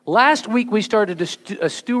Last week, we started a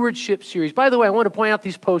stewardship series. By the way, I want to point out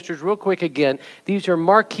these posters real quick again. These are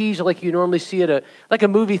marquees like you normally see at a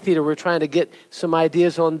movie theater. We're trying to get some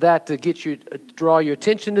ideas on that to get you, draw your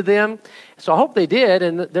attention to them. So I hope they did,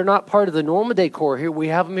 and they're not part of the normal decor here. We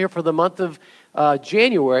have them here for the month of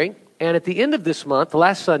January. And at the end of this month, the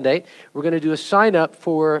last Sunday, we're going to do a sign-up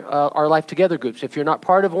for our Life Together groups. If you're not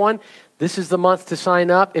part of one, this is the month to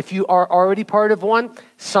sign up. If you are already part of one,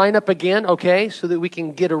 sign up again, okay, so that we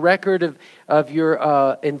can get a record of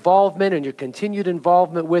your involvement and your continued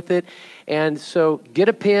involvement with it. And so get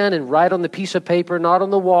a pen and write on the piece of paper, not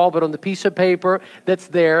on the wall, but on the piece of paper that's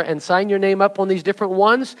there, and sign your name up on these different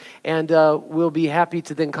ones, and we'll be happy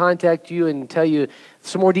to then contact you and tell you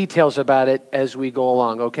some more details about it as we go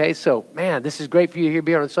along, okay? So, man, this is great for you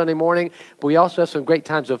here on Sunday morning, but we also have some great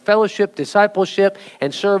times of fellowship, discipleship,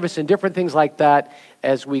 and service and different things like that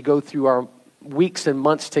as we go through our weeks and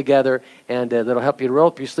months together, and that'll help you to roll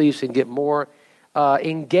up your sleeves and get more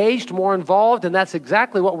engaged, more involved, and that's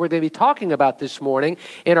exactly what we're going to be talking about this morning.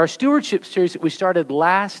 In our stewardship series that we started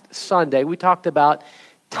last Sunday, we talked about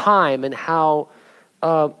time and how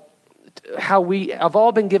we have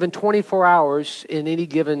all been given 24 hours in any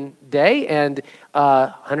given day and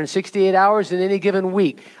 168 hours in any given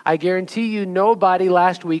week. I guarantee you nobody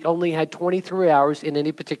last week only had 23 hours in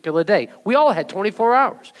any particular day. We all had 24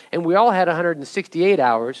 hours, and we all had 168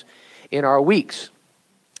 hours in our weeks.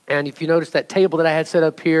 And if you notice that table that I had set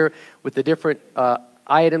up here with the different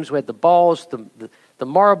items, we had the balls, the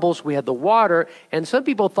marbles, we had the water, and some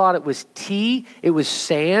people thought it was tea. It was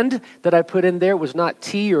sand that I put in there. It was not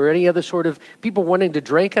tea or any other sort of people wanting to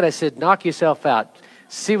drink it. I said, knock yourself out.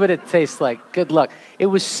 See what it tastes like. Good luck. It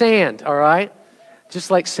was sand, all right?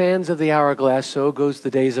 Just like sands of the hourglass, so goes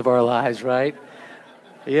the days of our lives, right?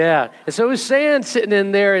 Yeah, and so it was sand sitting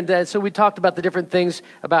in there, and so we talked about the different things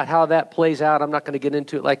about how that plays out. I'm not going to get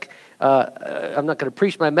into it I'm not going to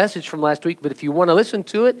preach my message from last week, but if you want to listen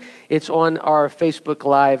to it, it's on our Facebook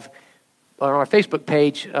Live, on our Facebook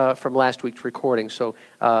page from last week's recording. So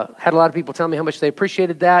had a lot of people tell me how much they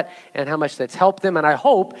appreciated that and how much that's helped them, and I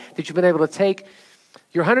hope that you've been able to take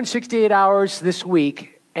your 168 hours this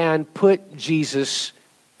week and put Jesus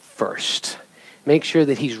first. Make sure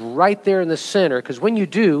that he's right there in the center, because when you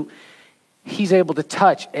do, he's able to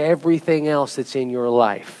touch everything else that's in your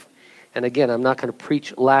life. And again, I'm not going to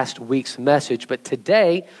preach last week's message, but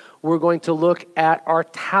today we're going to look at our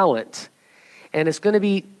talent. And it's going to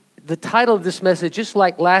be the title of this message, just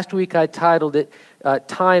like last week I titled it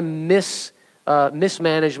Time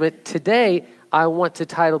Mismanagement. Today, I want to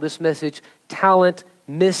title this message Talent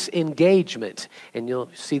Misengagement, and you'll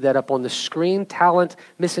see that up on the screen, talent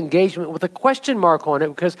misengagement, with a question mark on it,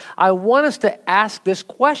 because I want us to ask this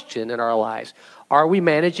question in our lives. Are we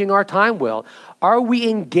managing our time well? Are we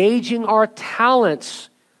engaging our talents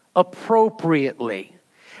appropriately?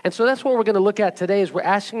 And so that's what we're going to look at today, is we're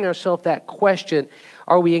asking ourselves that question.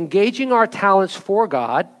 Are we engaging our talents for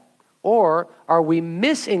God, or are we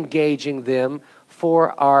misengaging them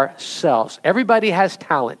for ourselves? Everybody has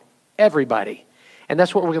talent. Everybody. And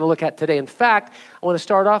that's what we're going to look at today. In fact, I want to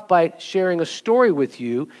start off by sharing a story with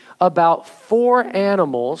you about 4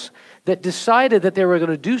 animals that decided that they were going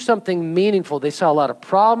to do something meaningful. They saw a lot of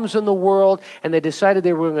problems in the world, and they decided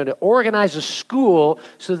they were going to organize a school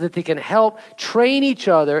so that they can help train each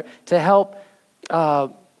other to help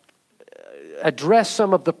address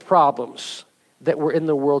some of the problems that were in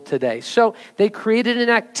the world today. So they created an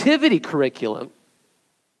activity curriculum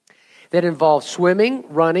that involved swimming,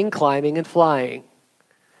 running, climbing, and flying.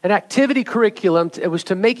 An activity curriculum. It was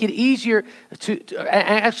to make it easier to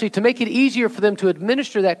make it easier for them to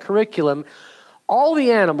administer that curriculum. All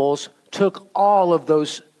the animals took all of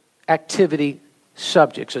those activity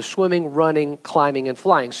subjects of swimming, running, climbing, and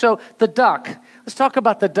flying. So the duck. Let's talk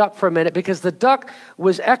about the duck for a minute, because the duck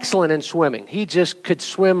was excellent in swimming. He just could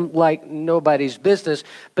swim like nobody's business,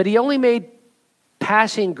 but he only made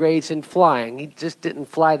passing grades in flying. He just didn't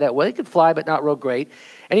fly that well. He could fly, but not real great.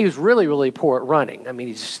 And he was really, really poor at running. I mean,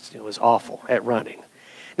 it was awful at running.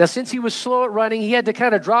 Now, since he was slow at running, he had to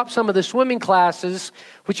kind of drop some of the swimming classes,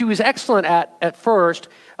 which he was excellent at first,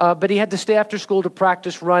 but he had to stay after school to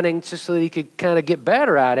practice running just so that he could kind of get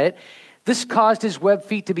better at it. This caused his web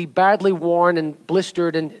feet to be badly worn and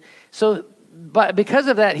blistered. And so, but because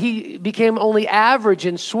of that, he became only average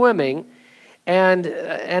in swimming. And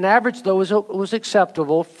average, though, was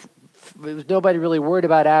acceptable. Nobody really worried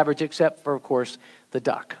about average except for, of course, the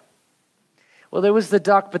duck. Well, there was the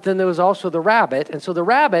duck, but then there was also the rabbit. And so the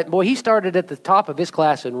rabbit, boy, he started at the top of his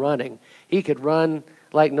class in running. He could run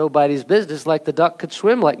like nobody's business, like the duck could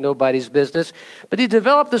swim like nobody's business. But he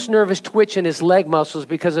developed this nervous twitch in his leg muscles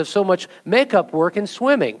because of so much makeup work and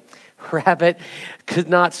swimming. Rabbit could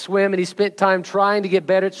not swim, and he spent time trying to get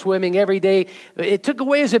better at swimming every day. It took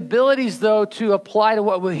away his abilities, though, to apply to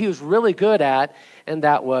what he was really good at, and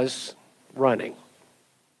that was running.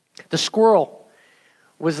 The squirrel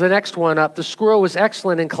was the next one up. The squirrel was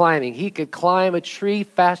excellent in climbing. He could climb a tree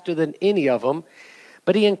faster than any of them,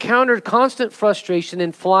 but he encountered constant frustration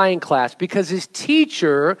in flying class because his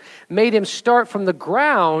teacher made him start from the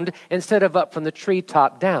ground instead of up from the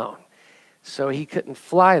treetop down. So he couldn't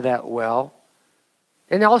fly that well.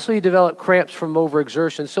 And also he developed cramps from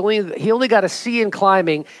overexertion. So he only got a C in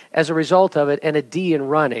climbing as a result of it and a D in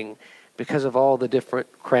running because of all the different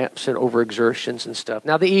cramps and overexertions and stuff.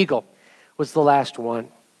 Now the eagle was the last one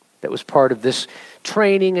that was part of this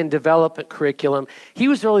training and development curriculum. He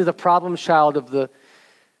was really the problem child of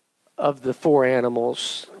the four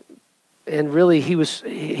animals. And really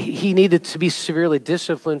he needed to be severely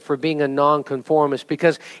disciplined for being a nonconformist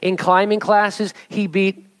because in climbing classes, he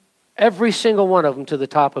beat every single one of them to the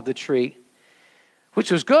top of the tree,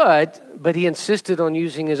 which was good, but he insisted on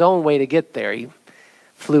using his own way to get there. He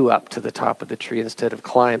flew up to the top of the tree instead of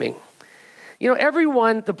climbing. You know,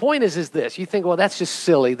 everyone, the point is this. You think, well, that's just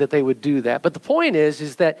silly that they would do that. But the point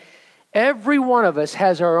is that every one of us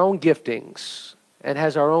has our own giftings and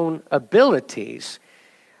has our own abilities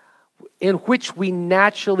in which we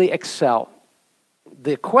naturally excel.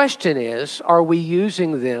 The question is, are we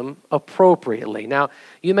using them appropriately? Now,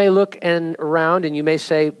 you may look around and you may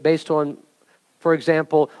say, based on, for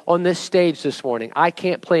example, on this stage this morning, I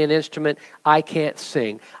can't play an instrument, I can't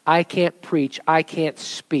sing, I can't preach, I can't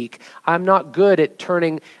speak. I'm not good at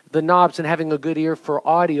turning the knobs and having a good ear for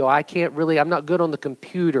audio. I'm not good on the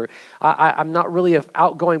computer. I'm not really an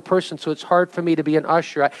outgoing person, so it's hard for me to be an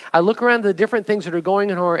usher. I look around the different things that are going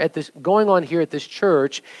on here at this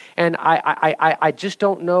church, and I just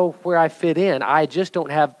don't know where I fit in. I just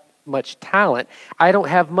don't have much talent. I don't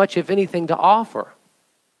have much, if anything, to offer.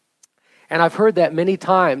 And I've heard that many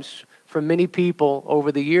times from many people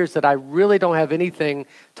over the years that I really don't have anything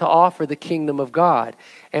to offer the kingdom of God.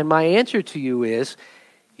 And my answer to you is,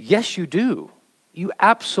 yes, you do. You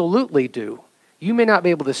absolutely do. You may not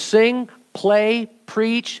be able to sing, play,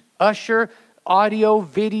 preach, usher, audio,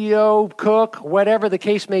 video, cook, whatever the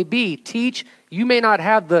case may be, teach. You may not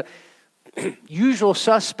have the usual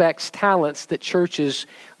suspects talents that churches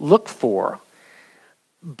look for.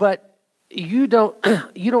 But you don't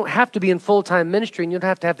have to be in full-time ministry, and you don't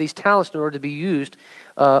have to have these talents in order to be used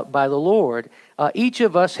by the Lord. Each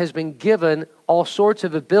of us has been given all sorts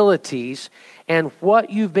of abilities, and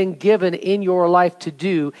what you've been given in your life to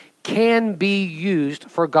do can be used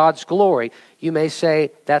for God's glory. You may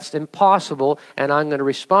say, that's impossible, and I'm going to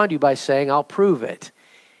respond to you by saying, I'll prove it.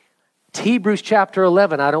 It's Hebrews chapter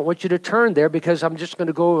 11. I don't want you to turn there because I'm just going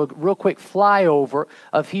to go a real quick flyover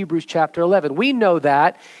of Hebrews chapter 11. We know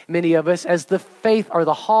that, many of us, as the faith or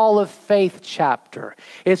the Hall of Faith chapter.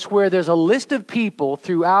 It's where there's a list of people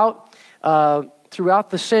throughout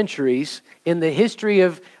the centuries in the history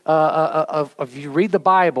of you read the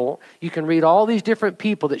Bible, you can read all these different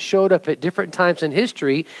people that showed up at different times in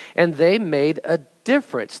history, and they made a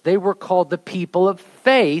difference. They were called the people of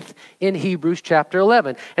faith in Hebrews chapter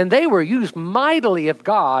 11. And they were used mightily of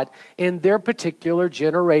God in their particular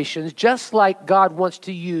generations, just like God wants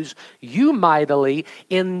to use you mightily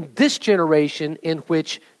in this generation in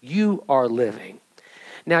which you are living.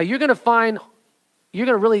 Now, you're going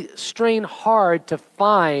to really strain hard to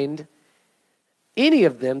find any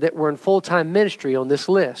of them that were in full-time ministry on this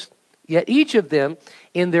list. Yet each of them,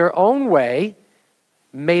 in their own way,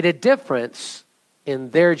 made a difference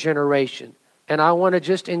in their generation. And I want to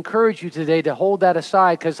just encourage you today to hold that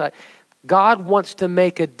aside, because God wants to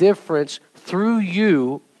make a difference through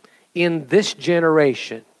you in this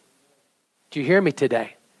generation. Do you hear me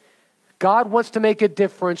today? God wants to make a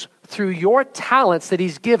difference through your talents that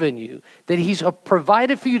He's given you, that He's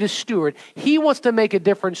provided for you to steward. He wants to make a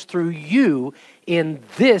difference through you in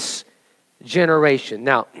this generation.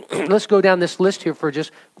 Now, let's go down this list here for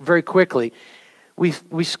just very quickly. We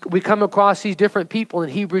come across these different people in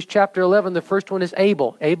Hebrews chapter 11. The first one is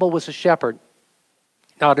Abel. Abel was a shepherd,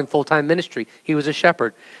 not in full-time ministry. He was a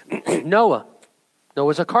shepherd. Noah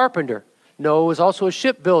was a carpenter. Noah was also a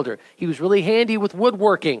shipbuilder. He was really handy with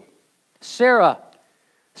woodworking. Sarah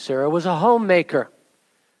was a homemaker.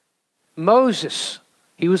 Moses,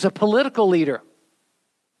 he was a political leader.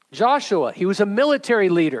 Joshua, he was a military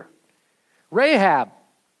leader. Rahab,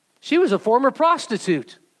 she was a former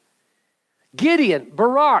prostitute. Gideon,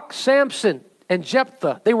 Barak, Samson, and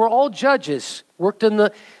Jephthah, they were all judges, worked in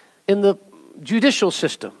the judicial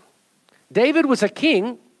system. David was a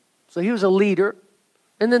king, so he was a leader.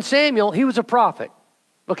 And then Samuel, he was a prophet.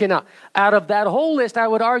 Okay, now, out of that whole list, I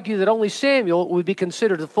would argue that only Samuel would be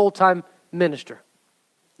considered a full-time minister.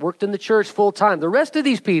 Worked in the church full-time. The rest of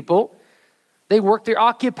these people, they worked their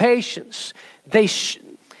occupations. They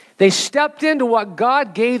stepped into what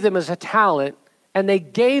God gave them as a talent, and they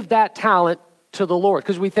gave that talent to the Lord.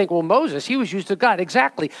 Because we think, well, Moses, he was used of God.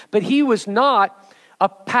 Exactly. But he was not a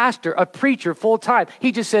pastor, a preacher full-time.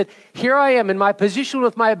 He just said, here I am in my position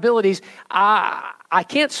with my abilities. I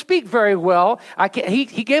can't speak very well.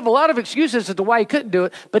 He gave a lot of excuses as to why he couldn't do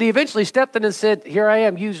it, but he eventually stepped in and said, here I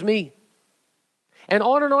am, use me. And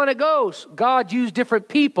on it goes. God used different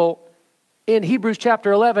people in Hebrews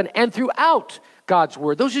chapter 11 and throughout God's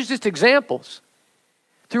word. Those are just examples.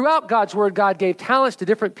 Throughout God's word, God gave talents to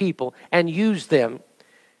different people and used them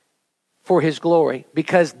for his glory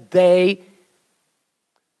because they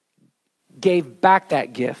gave back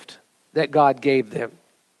that gift that God gave them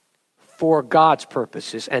for God's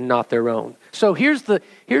purposes and not their own. So here's the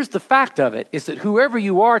fact of it, is that whoever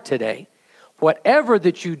you are today, whatever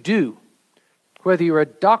that you do, whether you're a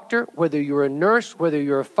doctor, whether you're a nurse, whether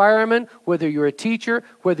you're a fireman, whether you're a teacher,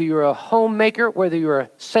 whether you're a homemaker, whether you're a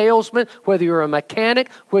salesman, whether you're a mechanic,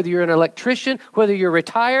 whether you're an electrician, whether you're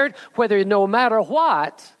retired, whether no matter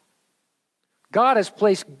what, God has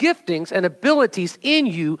placed giftings and abilities in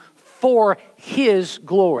you for his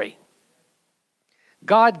glory.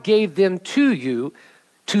 God gave them to you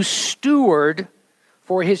to steward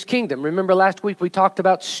for his kingdom. Remember last week we talked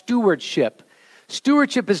about stewardship.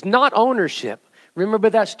 Stewardship is not ownership. Remember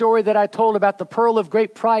that story that I told about the pearl of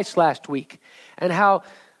great price last week and how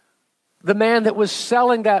the man that was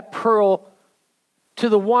selling that pearl to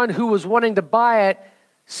the one who was wanting to buy it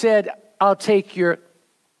said, I'll take your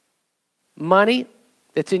money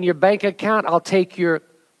that's in your bank account. I'll take your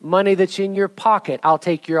money that's in your pocket. I'll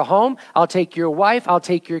take your home. I'll take your wife. I'll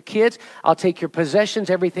take your kids. I'll take your possessions,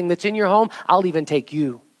 everything that's in your home. I'll even take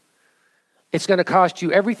you. It's going to cost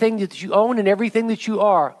you everything that you own and everything that you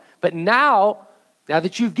are. But now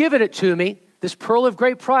that you've given it to me, this pearl of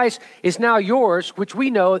great price is now yours, which we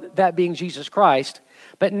know that being Jesus Christ.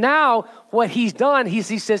 But now what he's done, he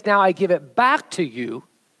says, now I give it back to you,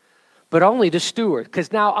 but only to steward,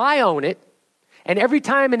 because now I own it. And every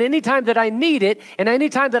time and any time that I need it, and any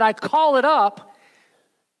time that I call it up,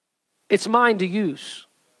 it's mine to use.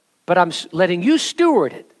 But I'm letting you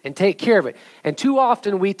steward it and take care of it. And too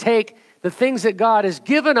often we take the things that God has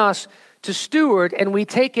given us to steward and we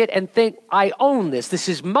take it and think, I own this. This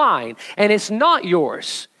is mine. And it's not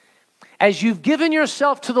yours. As you've given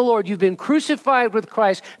yourself to the Lord, you've been crucified with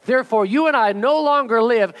Christ. Therefore, you and I no longer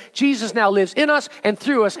live. Jesus now lives in us and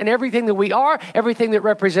through us. And everything that we are, everything that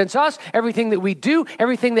represents us, everything that we do,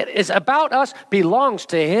 everything that is about us belongs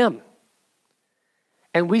to him.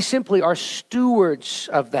 And we simply are stewards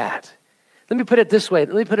of that. Let me put it this way.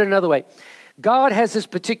 Let me put it another way. God has this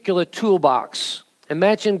particular toolbox.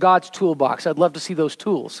 Imagine God's toolbox. I'd love to see those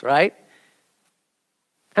tools, right?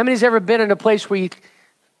 How many's ever been in a place where you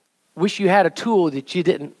wish you had a tool that you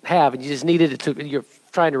didn't have and you just needed it to, you're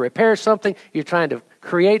trying to repair something, you're trying to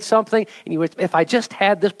create something, and you would, if I just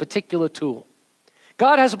had this particular tool.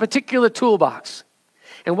 God has a particular toolbox.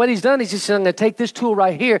 And what he's done is he said, I'm going to take this tool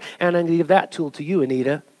right here and I'm going to give that tool to you,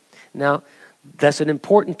 Anita. Now, that's an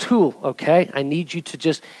important tool, okay? I need you to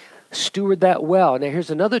just steward that well. Now,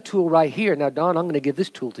 here's another tool right here. Now, Don, I'm going to give this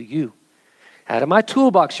tool to you. Out of my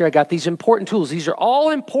toolbox here, I got these important tools. These are all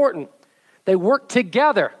important. They work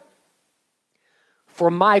together for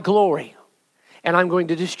my glory. And I'm going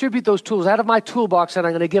to distribute those tools out of my toolbox and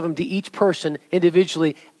I'm going to give them to each person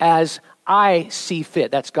individually as I see fit.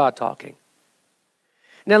 That's God talking.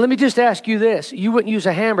 Now, let me just ask you this. You wouldn't use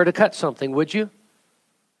a hammer to cut something, would you?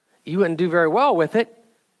 You wouldn't do very well with it.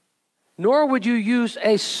 Nor would you use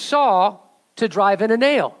a saw to drive in a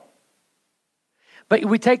nail. But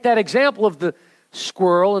we take that example of the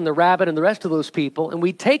squirrel and the rabbit and the rest of those people, and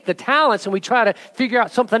we take the talents and we try to figure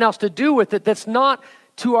out something else to do with it that's not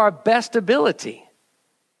to our best ability.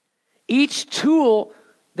 Each tool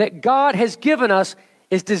that God has given us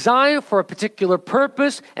is designed for a particular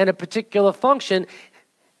purpose and a particular function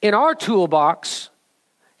in our toolbox,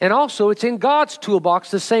 and also it's in God's toolbox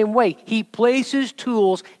the same way. He places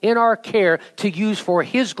tools in our care to use for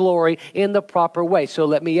his glory in the proper way. So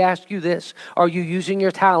let me ask you this. Are you using your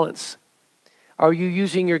talents? Are you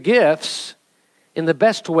using your gifts in the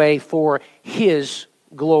best way for his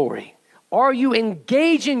glory? Are you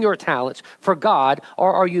engaging your talents for God,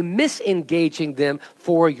 or are you misengaging them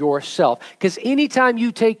for yourself? Because anytime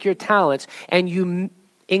you take your talents and you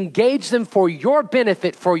engage them for your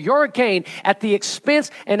benefit, for your gain, at the expense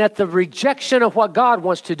and at the rejection of what God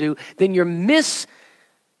wants to do, then you're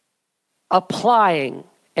misapplying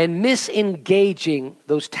and misengaging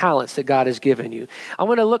those talents that God has given you. I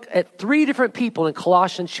want to look at 3 different people in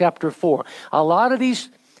Colossians chapter 4. A lot of these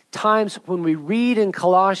times when we read in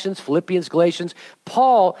Colossians, Philippians, Galatians,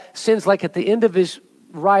 Paul sends, like at the end of his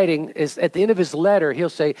writing, at the end of his letter, he'll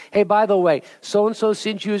say, hey, by the way, so-and-so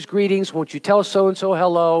sends you his greetings. Won't you tell so-and-so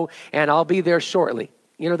hello, and I'll be there shortly.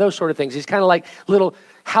 You know, those sort of things. He's kind of like little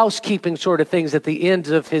housekeeping sort of things at the end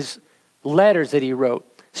of his letters that he wrote.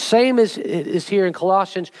 Same is here in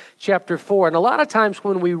Colossians chapter 4. And a lot of times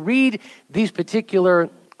when we read these particular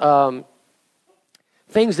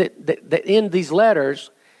things that end these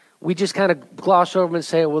letters, we just kind of gloss over them and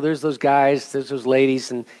say, well, there's those guys, there's those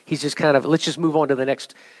ladies, and he's just kind of, let's just move on to the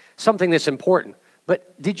next, something that's important.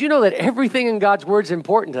 But did you know that everything in God's Word is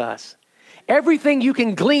important to us? Everything you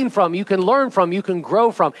can glean from, you can learn from, you can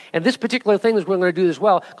grow from. And this particular thing is we're going to do as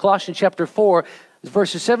well. Colossians chapter 4,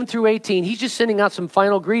 verses 7 through 18, he's just sending out some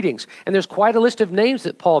final greetings. And there's quite a list of names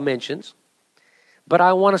that Paul mentions. But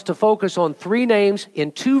I want us to focus on 3 names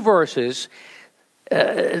in 2 verses.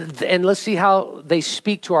 And let's see how they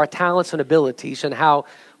speak to our talents and abilities and how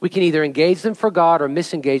we can either engage them for God or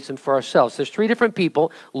misengage them for ourselves. There's 3 different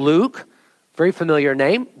people. Luke, very familiar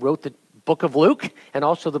name, wrote the book of Luke and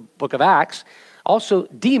also the book of Acts. Also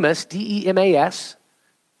Demas, D-E-M-A-S.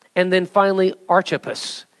 And then finally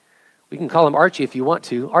Archippus. We can call him Archie if you want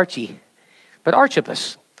to, Archie. But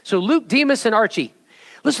Archippus. So Luke, Demas, and Archie.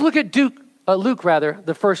 Let's look at Luke,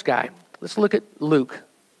 the first guy. Let's look at Luke,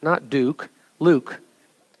 not Duke, Luke.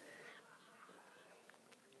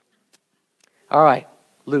 All right,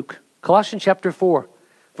 Luke. Colossians chapter 4,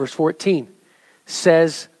 verse 14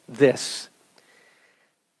 says this.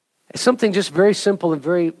 It's something just very simple and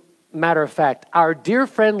very matter of fact. Our dear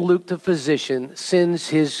friend Luke the physician sends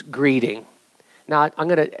his greeting. Now, I'm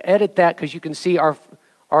going to edit that because you can see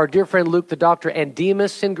our dear friend Luke the doctor and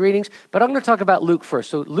Demas send greetings. But I'm going to talk about Luke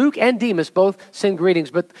first. So Luke and Demas both send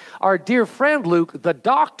greetings. But our dear friend Luke the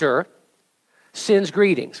doctor sends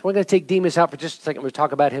greetings. We're going to take Demas out for just a second. We'll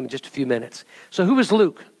talk about him in just a few minutes. So who is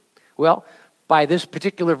Luke? Well, by this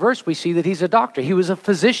particular verse, we see that he's a doctor. He was a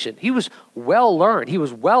physician. He was well learned. He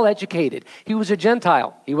was well educated. He was a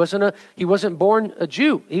Gentile. He wasn't born a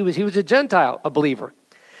Jew. He was a Gentile, a believer.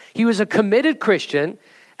 He was a committed Christian,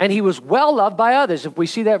 and he was well loved by others. If we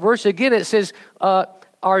see that verse again, it says,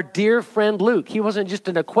 our dear friend Luke. He wasn't just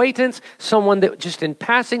an acquaintance, someone that just in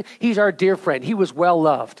passing. He's our dear friend. He was well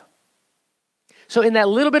loved. So in that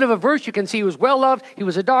little bit of a verse, you can see he was well loved. He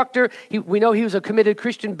was a doctor. We know he was a committed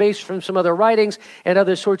Christian based from some other writings and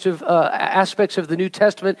other sorts of aspects of the New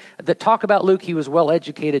Testament that talk about Luke. He was well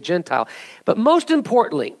educated Gentile. But most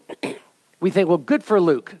importantly, we think, well, good for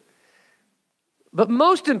Luke. But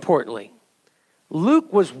most importantly,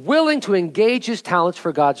 Luke was willing to engage his talents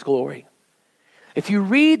for God's glory. If you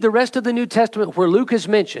read the rest of the New Testament where Luke is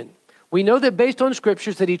mentioned, we know that based on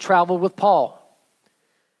scriptures that he traveled with Paul.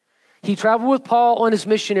 He traveled with Paul on his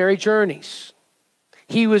missionary journeys.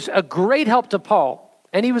 He was a great help to Paul,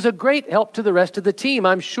 and he was a great help to the rest of the team,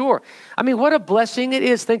 I'm sure. I mean, what a blessing it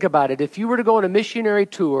is. Think about it. If you were to go on a missionary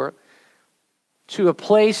tour to a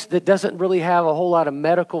place that doesn't really have a whole lot of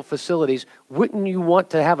medical facilities, wouldn't you want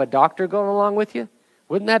to have a doctor going along with you?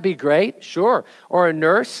 Wouldn't that be great? Sure. Or a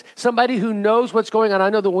nurse, somebody who knows what's going on. I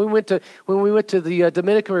know that when we went to the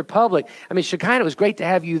Dominican Republic, I mean, Shekinah, it was great to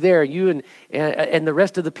have you there, you and the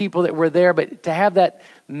rest of the people that were there, but to have that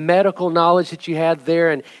medical knowledge that you had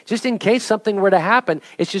there, and just in case something were to happen,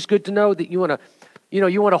 it's just good to know that you want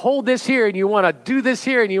to hold this here, and you want to do this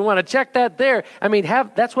here, and you want to check that there. I mean,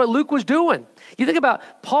 that's what Luke was doing. You think about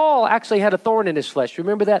Paul actually had a thorn in his flesh.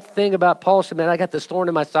 Remember that thing about Paul said, man, I got this thorn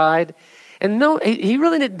in my side? And no, he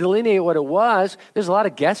really didn't delineate what it was. There's a lot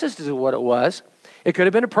of guesses as to what it was. It could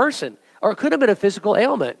have been a person, or it could have been a physical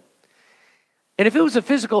ailment. And if it was a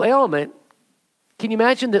physical ailment, can you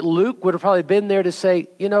imagine that Luke would have probably been there to say,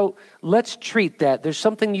 let's treat that. There's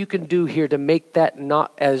something you can do here to make that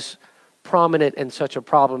not as prominent and such a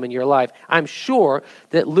problem in your life. I'm sure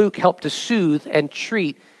that Luke helped to soothe and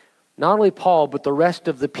treat not only Paul, but the rest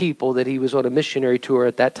of the people that he was on a missionary tour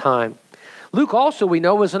at that time. Luke also, we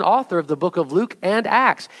know, was an author of the book of Luke and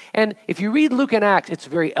Acts. And if you read Luke and Acts, it's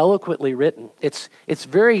very eloquently written. It's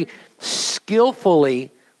very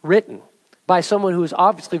skillfully written by someone who is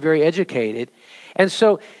obviously very educated. And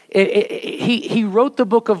so he wrote the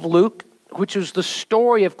book of Luke which was the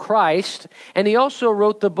story of Christ, and he also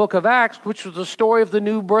wrote the book of Acts, which was the story of the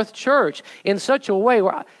new birth church, in such a way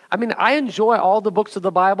where, I enjoy all the books of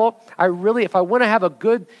the Bible. If I want to have a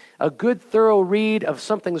good thorough read of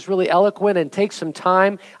something that's really eloquent and take some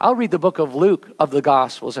time, I'll read the book of Luke of the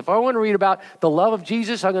Gospels. If I want to read about the love of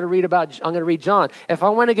Jesus, I'm going to read John. If I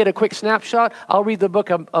want to get a quick snapshot, I'll read the book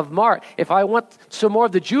of Mark. If I want some more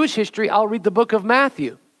of the Jewish history, I'll read the book of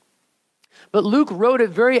Matthew. But Luke wrote it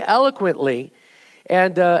very eloquently,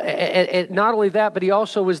 and not only that, but he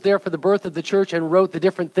also was there for the birth of the church and wrote the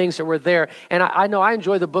different things that were there. And I know I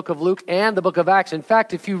enjoy the book of Luke and the book of Acts. In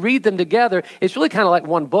fact, if you read them together, it's really kind of like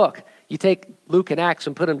one book. You take Luke and Acts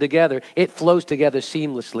and put them together. It flows together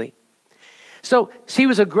seamlessly. So he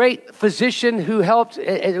was a great physician who helped,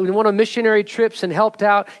 went on missionary trips and helped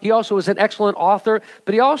out. He also was an excellent author.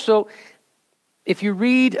 But he also, if you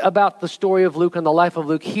read about the story of Luke and the life of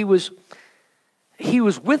Luke, he was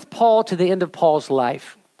with Paul to the end of Paul's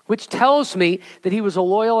life, which tells me that he was a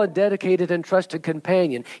loyal and dedicated and trusted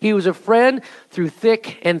companion. He was a friend through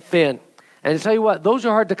thick and thin. And to tell you what, those are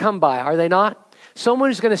hard to come by, are they not? Someone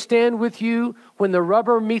who's going to stand with you when the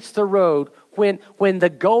rubber meets the road, when the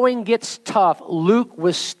going gets tough. Luke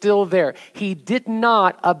was still there. He did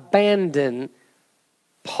not abandon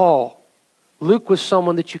Paul. Luke was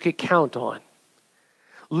someone that you could count on.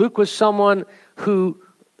 Luke was someone who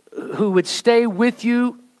would stay with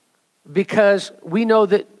you, because we know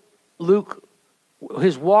that Luke,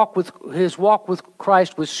 his walk with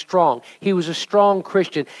Christ was strong. He was a strong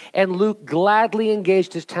Christian, and Luke gladly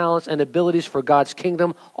engaged his talents and abilities for God's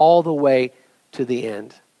kingdom all the way to the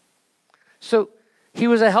end. So he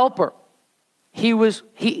was a helper. Through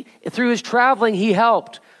his traveling, he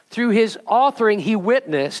helped. Through his authoring, he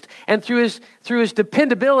witnessed, and through his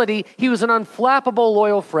dependability, he was an unflappable,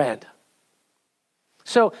 loyal friend.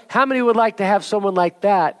 So how many would like to have someone like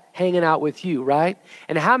that hanging out with you, right?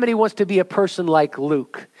 And how many wants to be a person like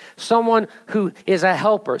Luke? Someone who is a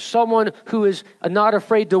helper, someone who is not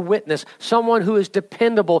afraid to witness, someone who is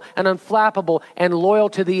dependable and unflappable and loyal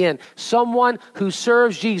to the end, someone who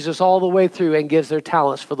serves Jesus all the way through and gives their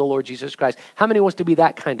talents for the Lord Jesus Christ. How many wants to be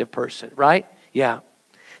that kind of person, right? Yeah.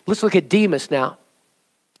 Let's look at Demas now,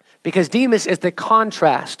 because Demas is the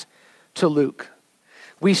contrast to Luke.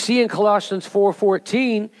 We see in Colossians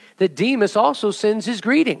 4:14 that Demas also sends his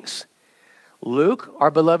greetings. Luke,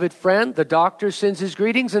 our beloved friend, the doctor, sends his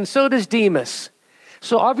greetings, and so does Demas.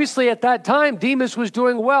 So obviously at that time, Demas was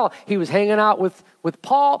doing well. He was hanging out with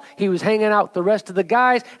Paul. He was hanging out with the rest of the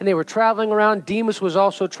guys, and they were traveling around. Demas was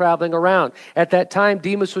also traveling around. At that time,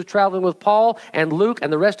 Demas was traveling with Paul and Luke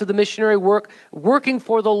and the rest of the missionary work, working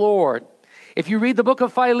for the Lord. If you read the book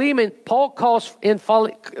of Philemon, Paul calls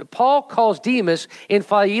Demas in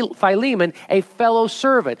Philemon a fellow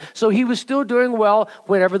servant. So he was still doing well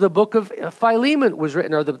whenever the book of Philemon was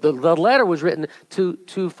written, or the letter was written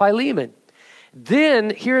to Philemon. Then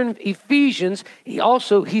here in Ephesians,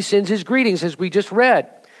 he sends his greetings, as we just read.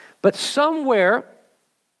 But somewhere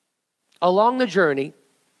along the journey,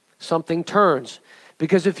 something turns.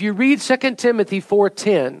 Because if you read 2 Timothy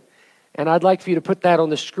 4:10, and I'd like for you to put that on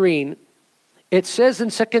the screen, it says in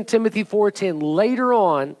 2 Timothy 4:10, later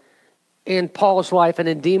on in Paul's life and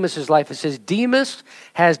in Demas' life, it says, Demas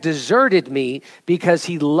has deserted me because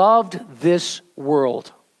he loved this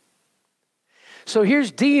world. So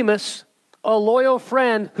here's Demas, a loyal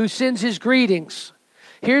friend who sends his greetings.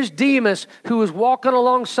 Here's Demas, who was walking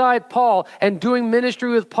alongside Paul and doing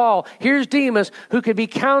ministry with Paul. Here's Demas, who could be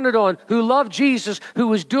counted on, who loved Jesus, who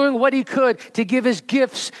was doing what he could to give his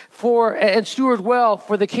gifts for and steward well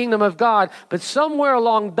for the kingdom of God. But somewhere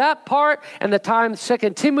along that part and the time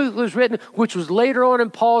 2 Timothy was written, which was later on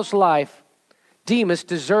in Paul's life, Demas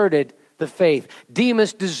deserted the faith.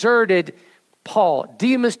 Demas deserted Paul.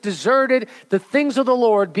 Demas deserted the things of the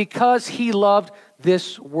Lord because he loved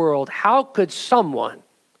this world. How could someone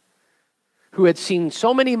who had seen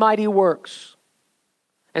so many mighty works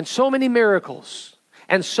and so many miracles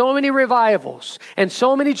and so many revivals and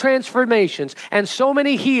so many transformations and so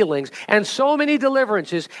many healings and so many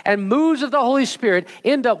deliverances and moves of the Holy Spirit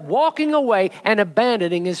end up walking away and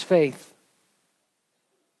abandoning his faith?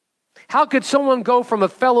 How could someone go from a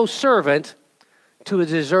fellow servant to a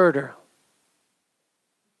deserter?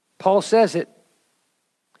 Paul says it.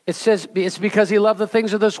 It says it's because he loved the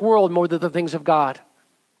things of this world more than the things of God.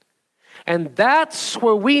 And that's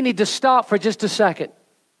where we need to stop for just a second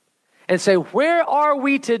and say, where are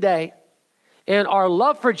we today in our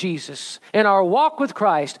love for Jesus, in our walk with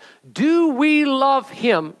Christ? Do we love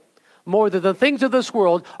him more than the things of this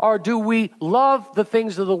world, or do we love the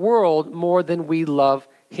things of the world more than we love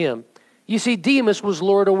him? You see, Demas was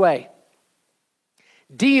lured away.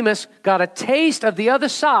 Demas got a taste of the other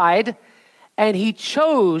side, and he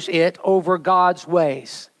chose it over God's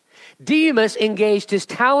ways. Demas engaged his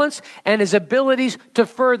talents and his abilities to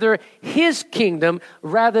further his kingdom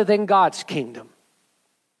rather than God's kingdom.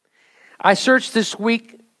 I searched this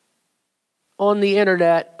week on the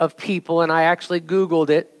internet of people, and I actually Googled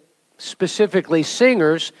it, specifically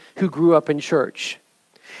singers who grew up in church.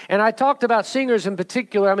 And I talked about singers in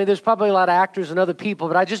particular. I mean, there's probably a lot of actors and other people,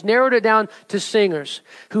 but I just narrowed it down to singers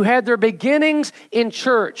who had their beginnings in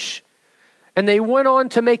church. And they went on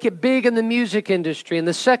to make it big in the music industry, in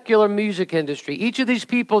the secular music industry. Each of these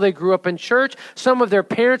people, they grew up in church. Some of their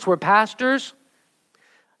parents were pastors.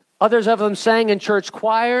 Others of them sang in church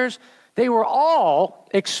choirs. They were all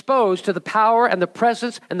exposed to the power and the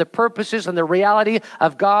presence and the purposes and the reality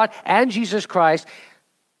of God and Jesus Christ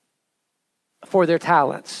for their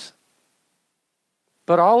talents.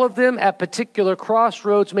 But all of them at particular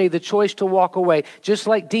crossroads made the choice to walk away, just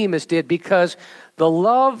like Demas did, because the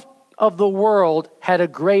love of the world had a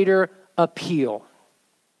greater appeal.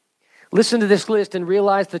 Listen to this list and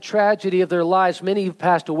realize the tragedy of their lives. Many have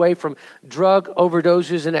passed away from drug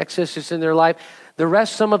overdoses and excesses in their life. The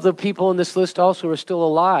rest, some of the people in this list also are still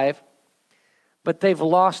alive, but they've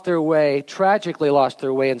lost their way, tragically lost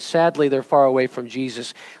their way, and sadly they're far away from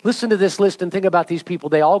Jesus. Listen to this list and think about these people.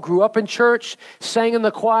 They all grew up in church, sang in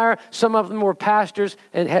the choir. Some of them were pastors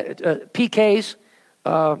and had PKs.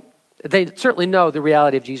 They certainly know the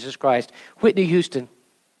reality of Jesus Christ. Whitney Houston,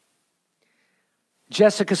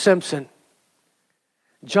 Jessica Simpson,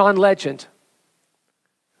 John Legend,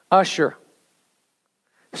 Usher,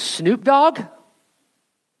 Snoop Dogg,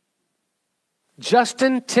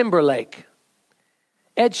 Justin Timberlake,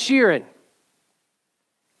 Ed Sheeran,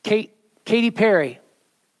 Katy Perry,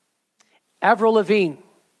 Avril Lavigne,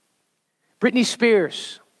 Britney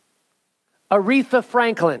Spears, Aretha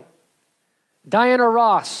Franklin, Diana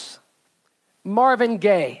Ross, Marvin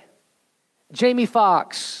Gaye, Jamie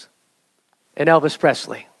Foxx, and Elvis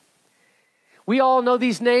Presley. We all know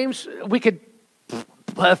these names. We could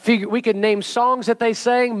name songs that they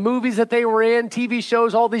sang, movies that they were in, TV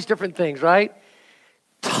shows, all these different things, right?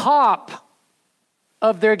 Top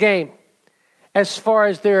of their game as far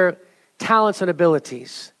as their talents and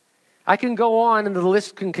abilities. I can go on and the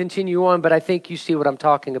list can continue on, but I think you see what I'm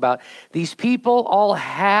talking about. These people all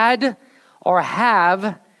had or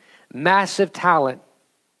have massive talent,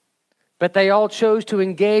 but they all chose to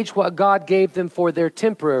engage what God gave them for their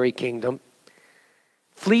temporary kingdom.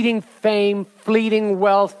 Fleeting fame, fleeting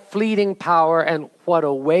wealth, fleeting power, and what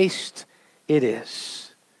a waste it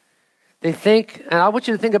is. They think, and I want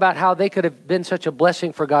you to think about how they could have been such a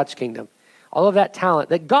blessing for God's kingdom. All of that talent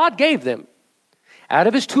that God gave them. Out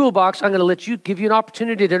of his toolbox, I'm going to give you an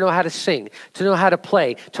opportunity to know how to sing, to know how to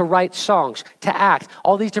play, to write songs, to act,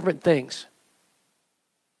 all these different things.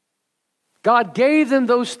 God gave them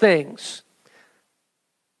those things.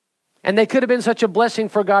 And they could have been such a blessing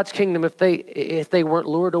for God's kingdom if they weren't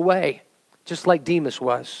lured away, just like Demas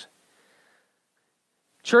was.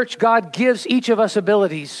 Church, God gives each of us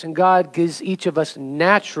abilities, and God gives each of us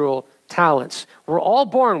natural talents. We're all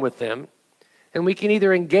born with them, and we can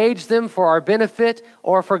either engage them for our benefit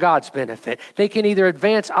or for God's benefit. They can either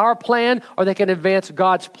advance our plan or they can advance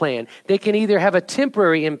God's plan. They can either have a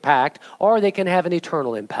temporary impact or they can have an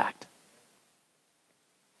eternal impact.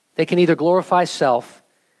 They can either glorify self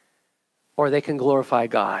or they can glorify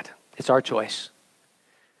God. It's our choice.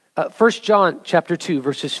 1 John chapter 2,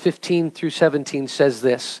 verses 15 through 17 says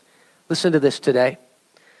this. Listen to this today.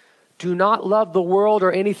 Do not love the world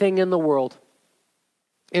or anything in the world.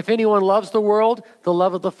 If anyone loves the world, the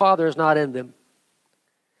love of the Father is not in them.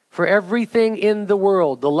 For everything in the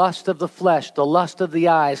world, the lust of the flesh, the lust of the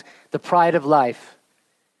eyes, the pride of life,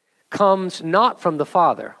 comes not from the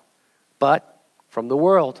Father, but from the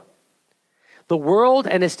world. The world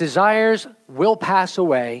and its desires will pass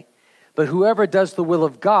away, but whoever does the will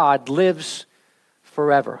of God lives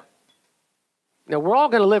forever. Now, we're all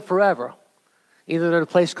going to live forever, either in a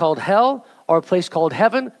place called hell or a place called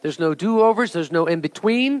heaven. There's no do-overs. There's no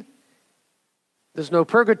in-between. There's no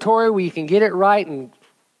purgatory where you can get it right and,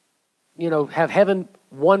 have heaven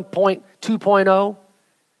 1.2.0.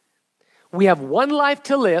 We have one life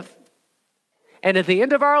to live, and at the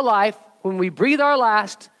end of our life, when we breathe our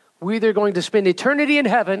last, we're either going to spend eternity in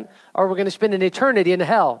heaven or we're going to spend an eternity in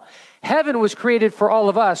hell. Heaven was created for all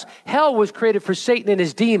of us. Hell was created for Satan and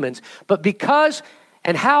his demons. But because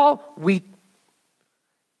and how we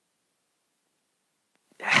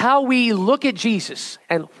look at Jesus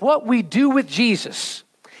and what we do with Jesus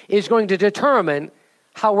is going to determine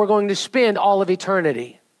how we're going to spend all of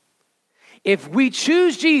eternity. If we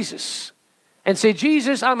choose Jesus and say,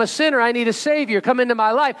 Jesus, I'm a sinner. I need a Savior. Come into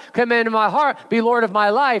my life. Come into my heart. Be Lord of my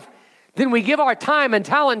life. Then we give our time and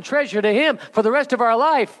talent and treasure to Him for the rest of our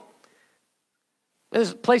life.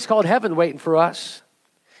 There's a place called heaven waiting for us.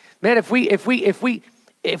 Man, if we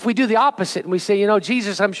do the opposite and we say,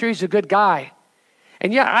 Jesus, I'm sure He's a good guy.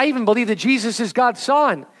 And yeah, I even believe that Jesus is God's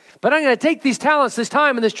Son. But I'm going to take these talents, this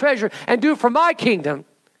time, and this treasure and do it for my kingdom.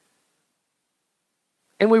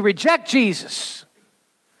 And we reject Jesus.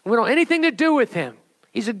 We don't have anything to do with Him.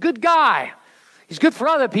 He's a good guy. He's good for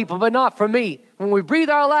other people, but not for me. When we breathe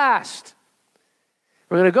our last,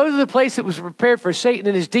 we're going to go to the place that was prepared for Satan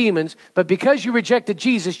and his demons, but because you rejected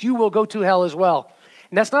Jesus, you will go to hell as well.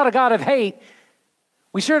 And that's not a God of hate.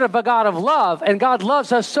 We serve a God of love, and God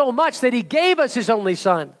loves us so much that He gave us His only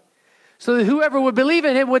Son, so that whoever would believe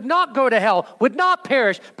in Him would not go to hell, would not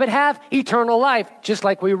perish, but have eternal life, just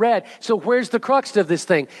like we read. So where's the crux of this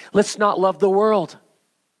thing? Let's not love the world.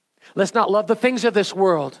 Let's not love the things of this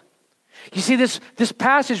world. You see, this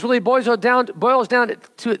passage really boils down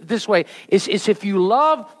to it this way. Is if you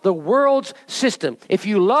love the world's system, if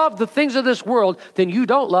you love the things of this world, then you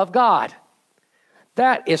don't love God.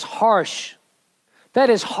 That is harsh.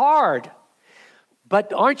 That is hard.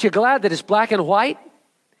 But aren't you glad that it's black and white?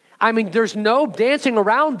 I mean, there's no dancing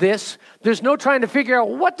around this. There's no trying to figure out,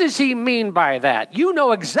 what does He mean by that? You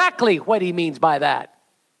know exactly what He means by that.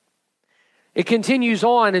 It continues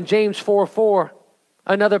on in James 4:4.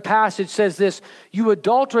 Another passage says this, you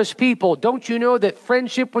adulterous people, don't you know that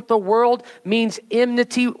friendship with the world means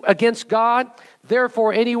enmity against God?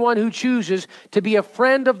 Therefore, anyone who chooses to be a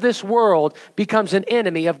friend of this world becomes an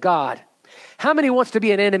enemy of God. How many wants to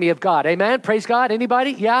be an enemy of God? Amen? Praise God.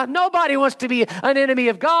 Anybody? Yeah? Nobody wants to be an enemy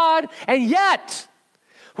of God. And yet,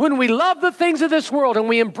 when we love the things of this world and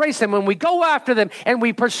we embrace them and we go after them and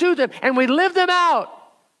we pursue them and we live them out,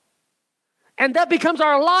 and that becomes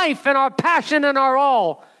our life and our passion and our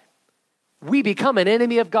all, we become an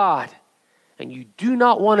enemy of God. And you do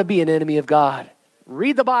not want to be an enemy of God.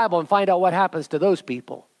 Read the Bible and find out what happens to those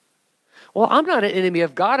people. Well, I'm not an enemy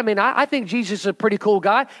of God. I mean, I think Jesus is a pretty cool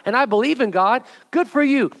guy, and I believe in God. Good for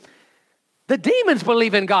you. The demons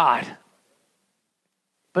believe in God,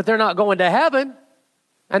 but they're not going to heaven,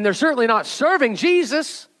 and they're certainly not serving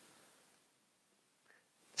Jesus.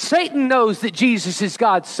 Satan knows that Jesus is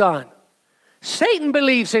God's Son. Satan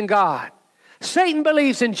believes in God. Satan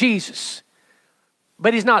believes in Jesus,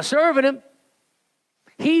 but he's not serving Him.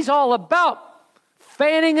 He's all about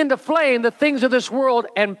fanning into flame the things of this world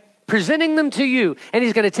and presenting them to you. And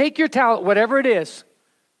he's going to take your talent, whatever it is.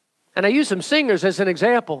 And I use some singers as an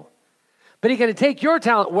example. But he's going to take your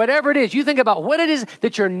talent, whatever it is. You think about what it is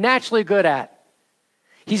that you're naturally good at.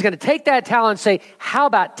 He's going to take that talent and say, how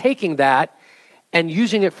about taking that and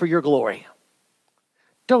using it for your glory?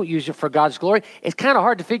 Don't use it for God's glory. It's kind of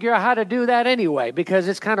hard to figure out how to do that anyway, because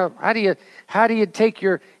it's kind of, how do you take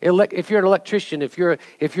your, if you're an electrician, if you're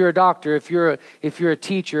a doctor, if you're a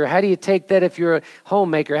teacher, how do you take that if you're a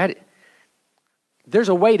homemaker? There's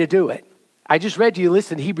a way to do it. I just read to you,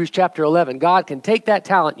 listen, Hebrews chapter 11. God can take that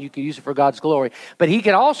talent, you can use it for God's glory. But he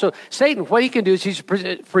can also, Satan, what he can do is he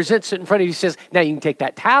presents it in front of you. He says, now you can take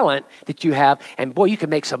that talent that you have, and boy, you can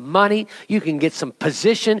make some money. You can get some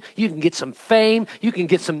position. You can get some fame. You can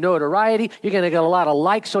get some notoriety. You're going to get a lot of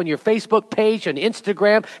likes on your Facebook page and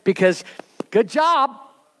Instagram because good job.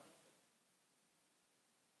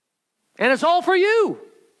 And it's all for you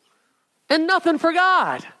and nothing for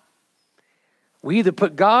God. We either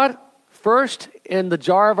put God first in the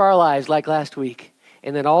jar of our lives, like last week,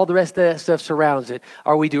 and then all the rest of that stuff surrounds it.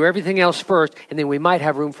 Or we do everything else first, and then we might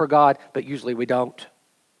have room for God, but usually we don't.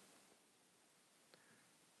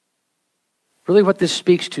 Really what this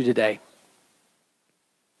speaks to today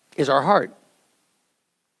is our heart.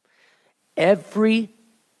 Everything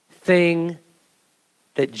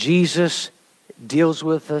that Jesus deals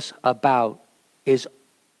with us about is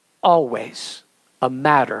always a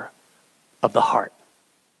matter of the heart.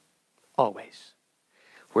 Always.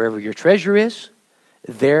 Wherever your treasure is,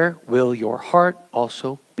 there will your heart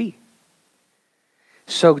also be.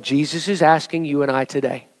 So Jesus is asking you and I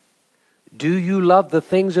today, do you love the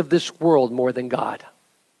things of this world more than God?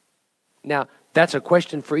 Now, that's a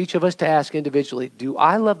question for each of us to ask individually. Do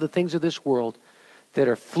I love the things of this world that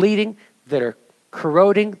are fleeting, that are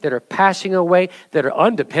corroding, that are passing away, that are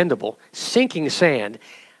undependable, sinking sand,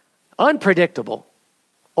 unpredictable?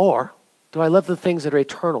 Or do I love the things that are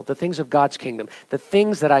eternal, the things of God's kingdom, the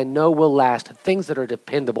things that I know will last, the things that are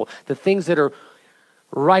dependable, the things that are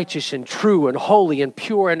righteous and true and holy and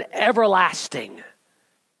pure and everlasting?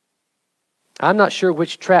 I'm not sure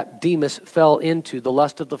which trap Demas fell into. The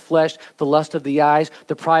lust of the flesh, the lust of the eyes,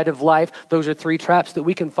 the pride of life. Those are three traps that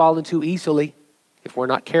we can fall into easily if we're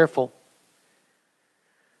not careful.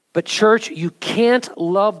 But church, you can't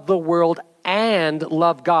love the world and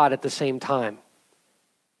love God at the same time.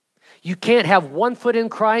 You can't have one foot in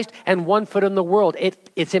Christ and one foot in the world.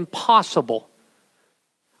 It's impossible.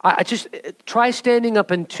 I just try standing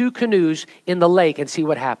up in two canoes in the lake and see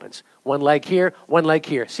what happens. One leg here, one leg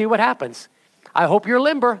here. See what happens. I hope you're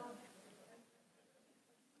limber.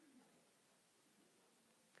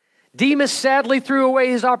 Demas sadly threw away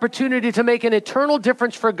his opportunity to make an eternal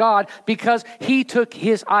difference for God because he took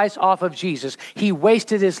his eyes off of Jesus. He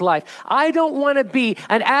wasted his life. I don't want to be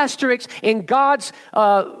an asterisk in God's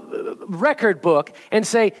record book and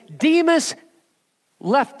say, Demas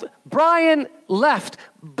left, Brian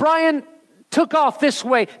took off this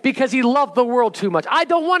way because he loved the world too much. I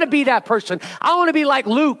don't want to be that person. I want to be like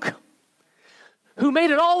Luke, who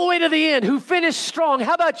made it all the way to the end, who finished strong.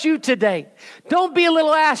 How about you today? Don't be a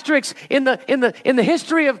little asterisk in the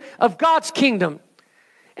history of God's kingdom.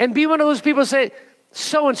 And be one of those people who say,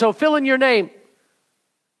 so-and-so, fill in your name,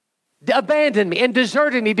 abandoned me and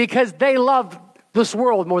deserted me because they loved this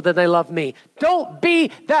world more than they love me. Don't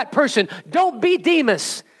be that person. Don't be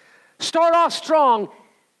Demas. Start off strong,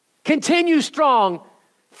 continue strong,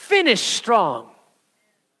 finish strong.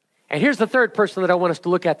 And here's the third person that I want us to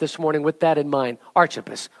look at this morning with that in mind,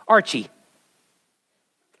 Archippus, Archie.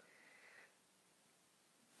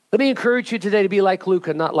 Let me encourage you today to be like Luke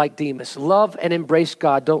and not like Demas. Love and embrace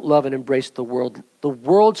God. Don't love and embrace the world. The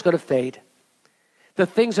world's going to fade. The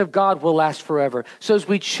things of God will last forever. So as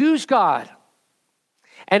we choose God,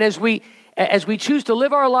 and as we choose to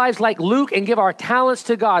live our lives like Luke and give our talents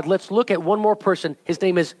to God, let's look at one more person. His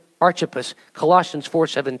name is Archippus, Colossians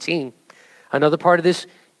 4:17. Another part of this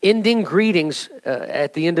ending greetings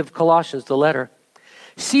at the end of Colossians, the letter.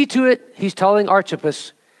 See to it, he's telling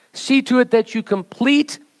Archippus, see to it that you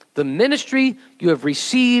complete the ministry you have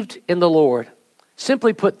received in the Lord.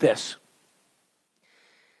 Simply put this,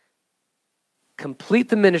 complete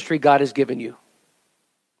the ministry God has given you.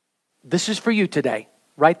 This is for you today.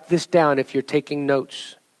 Write this down if you're taking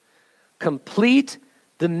notes. Complete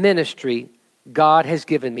the ministry God has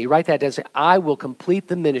given me. Write that down. Say, I will complete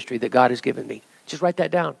the ministry that God has given me. Just write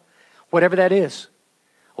that down. Whatever that is.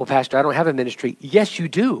 Well, Pastor, I don't have a ministry. Yes, you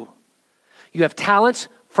do. You have talents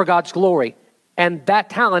for God's glory. And that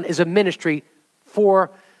talent is a ministry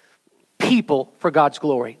for people for God's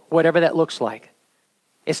glory. Whatever that looks like.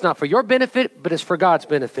 It's not for your benefit, but it's for God's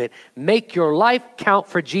benefit. Make your life count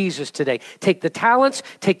for Jesus today. Take the talents,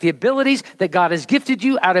 take the abilities that God has gifted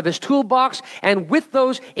you out of his toolbox, and with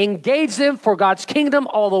those, engage them for God's kingdom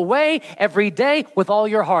all the way, every day, with all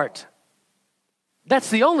your heart.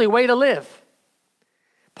 That's the only way to live.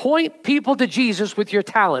 Point people to Jesus with your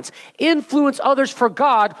talents. Influence others for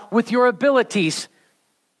God with your abilities.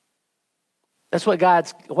 That's why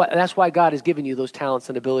God has given you those talents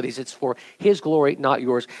and abilities. It's for his glory, not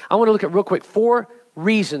yours. I want to look at real quick 4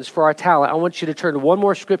 reasons for our talent. I want you to turn to one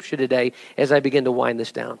more scripture today as I begin to wind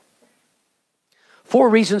this down. 4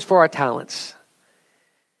 reasons for our talents.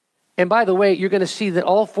 And by the way, you're going to see that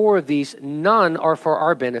all 4 of these, none are for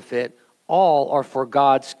our benefit. All are for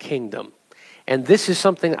God's kingdom. And this is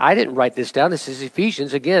something, I didn't write this down. This is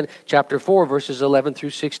Ephesians, again, chapter 4, verses 11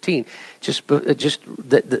 through 16.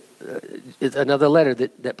 Another letter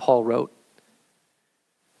that Paul wrote.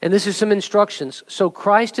 And this is some instructions. So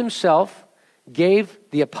Christ himself gave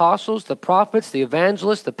the apostles, the prophets, the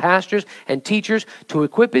evangelists, the pastors, and teachers to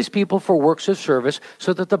equip his people for works of service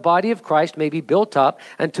so that the body of Christ may be built up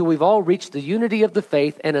until we've all reached the unity of the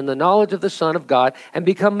faith and in the knowledge of the Son of God and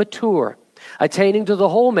become mature, attaining to the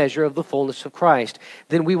whole measure of the fullness of Christ.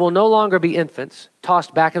 Then we will no longer be infants,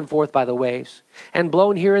 tossed back and forth by the waves, and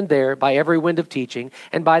blown here and there by every wind of teaching,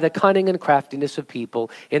 and by the cunning and craftiness of people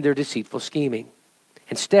in their deceitful scheming.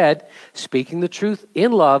 Instead, speaking the truth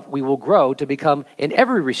in love, we will grow to become, in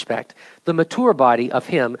every respect, the mature body of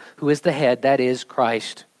him who is the head, that is,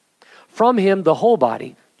 Christ. From him, the whole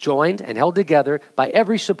body, joined and held together by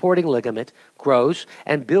every supporting ligament, grows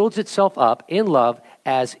and builds itself up in love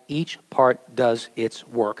as each part does its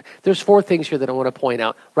work. There's 4 things here that I want to point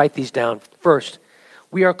out. Write these down. First,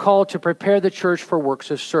 we are called to prepare the church for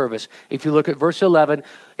works of service. If you look at verse 11,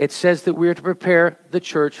 it says that we are to prepare the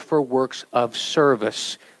church for works of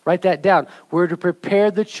service. Write that down. We're to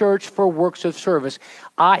prepare the church for works of service.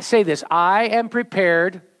 I say this, I am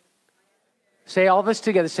prepared. Say all this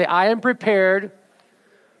together. Say, I am prepared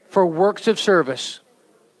for works of service.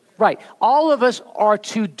 Right. All of us are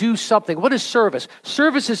to do something. What is service?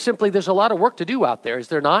 Service is simply, there's a lot of work to do out there, is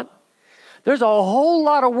there not? There's a whole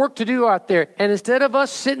lot of work to do out there. And instead of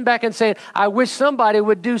us sitting back and saying, I wish somebody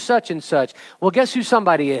would do such and such. Well, guess who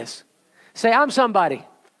somebody is? Say, I'm somebody.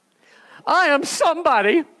 I am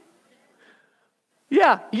somebody.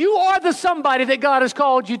 Yeah, you are the somebody that God has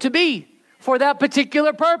called you to be for that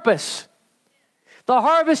particular purpose. The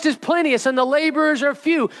harvest is plenteous and the laborers are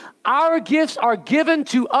few. Our gifts are given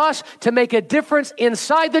to us to make a difference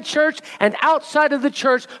inside the church and outside of the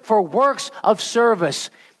church for works of service.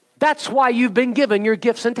 That's why you've been given your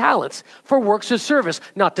gifts and talents, for works of service.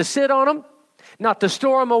 Not to sit on them, not to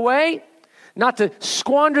store them away, not to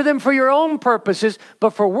squander them for your own purposes,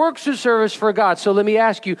 but for works of service for God. So let me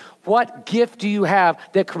ask you, what gift do you have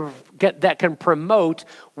that can promote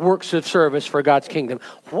works of service for God's kingdom?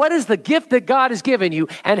 What is the gift that God has given you,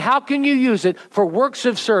 and how can you use it for works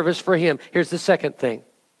of service for Him? Here's the second thing.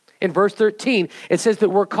 In verse 13, it says that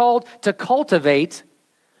we're called to cultivate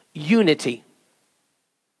unity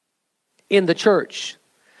in the church.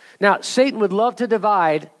 Now, Satan would love to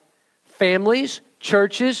divide families,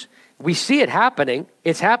 churches. We see it happening.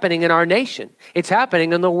 It's happening in our nation. It's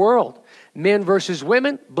happening in the world. Men versus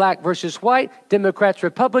women, black versus white, Democrats,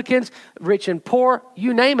 Republicans, rich and poor,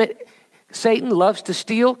 you name it. Satan loves to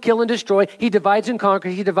steal, kill, and destroy. He divides and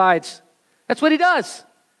conquers. He divides. That's what he does.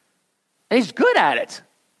 And he's good at it.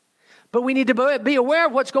 But we need to be aware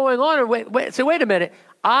of what's going on. And wait a minute.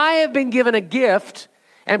 I have been given a gift.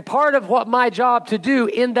 And part of what my job to do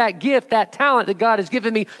in that gift, that talent that God has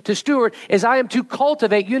given me to steward, is I am to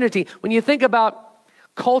cultivate unity. When you think about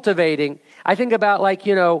cultivating, I think about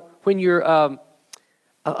when you're a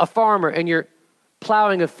farmer and you're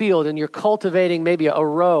plowing a field and you're cultivating maybe a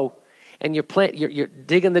row, and you're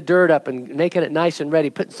digging the dirt up and making it nice and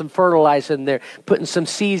ready, putting some fertilizer in there, putting some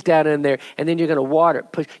seeds down in there, and then you're going to water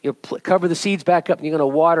it. Cover the seeds back up, and you're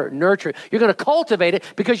going to water it, nurture it. You're going to cultivate it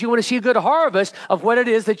because you want to see a good harvest of what it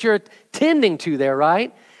is that you're tending to there,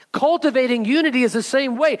 right? Cultivating unity is the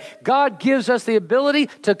same way. God gives us the ability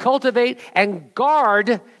to cultivate and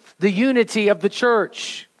guard the unity of the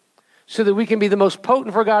church so that we can be the most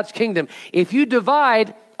potent for God's kingdom. If you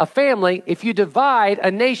divide a family, if you divide a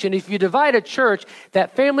nation, if you divide a church,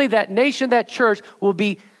 that family, that nation, that church will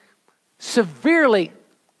be severely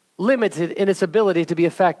limited in its ability to be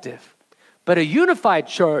effective. But a unified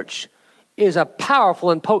church is a powerful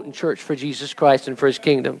and potent church for Jesus Christ and for His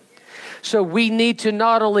kingdom. So we need to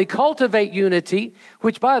not only cultivate unity,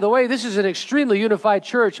 which, by the way, this is an extremely unified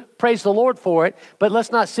church. Praise the Lord for it. But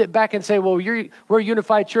let's not sit back and say, well, we're a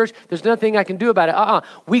unified church. There's nothing I can do about it.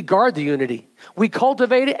 We guard the unity. We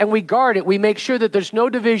cultivate it and we guard it. We make sure that there's no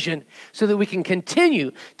division so that we can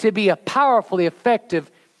continue to be a powerfully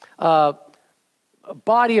effective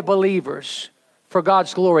body of believers for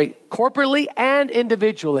God's glory, corporately and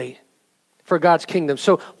individually for God's kingdom.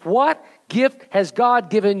 So what gift has God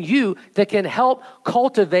given you that can help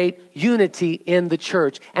cultivate unity in the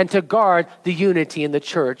church and to guard the unity in the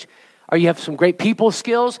church? Or you have some great people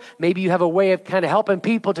skills. Maybe you have a way of kind of helping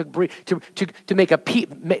people to be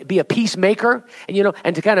a peacemaker,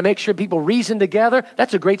 and to kind of make sure people reason together.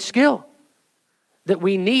 That's a great skill that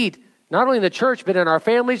we need, not only in the church, but in our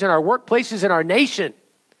families, in our workplaces, in our nation.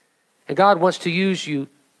 And God wants to use you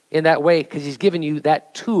in that way because He's given you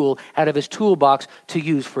that tool out of His toolbox to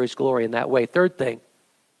use for His glory in that way. Third thing,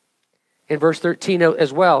 in verse 13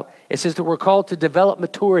 as well, it says that we're called to develop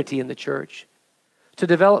maturity in the church. To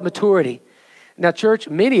develop maturity. Now, church,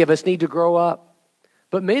 many of us need to grow up.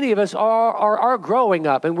 But many of us are growing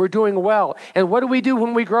up, and we're doing well. And what do we do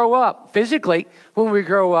when we grow up? Physically, when we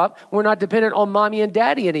grow up, we're not dependent on mommy and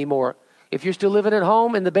daddy anymore. If you're still living at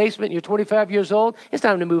home in the basement and you're 25 years old, it's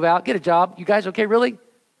time to move out, get a job. You guys okay, really?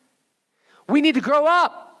 We need to grow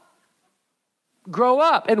up. Grow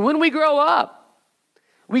up. And when we grow up,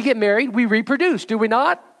 we get married, we reproduce, do we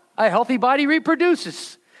not? A healthy body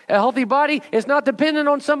reproduces. A healthy body is not dependent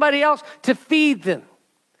on somebody else to feed them.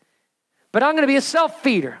 But I'm going to be a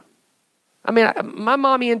self-feeder. I mean, my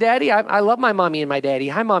mommy and daddy, I love my mommy and my daddy.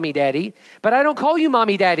 Hi, mommy, daddy. But I don't call you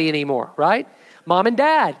mommy, daddy anymore, right? Mom and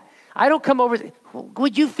dad. I don't come over,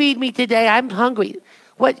 would you feed me today? I'm hungry.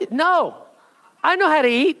 What? No. I know how to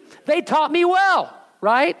eat. They taught me well,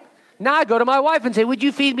 right? Now I go to my wife and say, would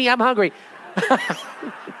you feed me? I'm hungry.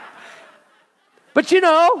 But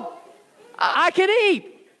I can eat.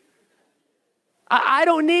 I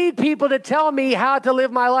don't need people to tell me how to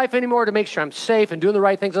live my life anymore to make sure I'm safe and doing the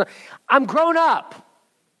right things. I'm grown up.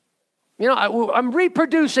 I'm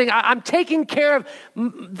reproducing. I'm taking care of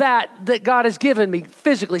that God has given me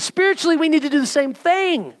physically. Spiritually, we need to do the same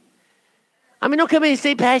thing. I mean, don't come in and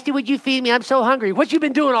say, Pastor, would you feed me? I'm so hungry. What you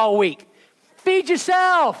been doing all week? Feed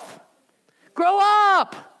yourself. Grow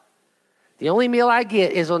up. The only meal I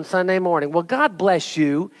get is on Sunday morning. Well, God bless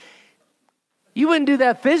you. You wouldn't do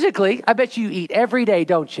that physically. I bet you eat every day,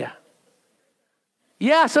 don't you?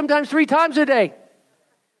 Yeah, sometimes 3 times a day.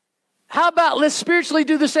 How about let's spiritually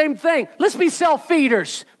do the same thing? Let's be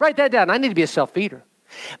self-feeders. Write that down. I need to be a self-feeder.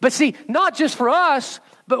 But see, not just for us,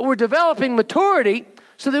 but we're developing maturity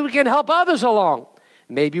so that we can help others along.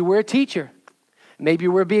 Maybe we're a teacher. Maybe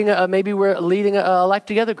we're leading a Life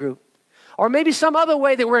Together group. Or maybe some other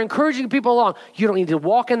way that we're encouraging people along. You don't need to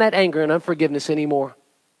walk in that anger and unforgiveness anymore.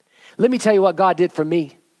 Let me tell you what God did for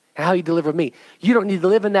me and how he delivered me. You don't need to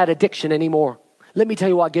live in that addiction anymore. Let me tell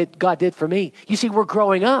you what God did for me. You see, we're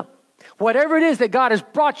growing up. Whatever it is that God has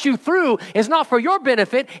brought you through is not for your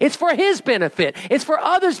benefit. It's for his benefit. It's for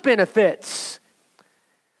others' benefits.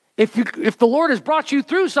 If the Lord has brought you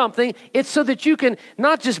through something, it's so that you can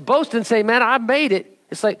not just boast and say, man, I made it.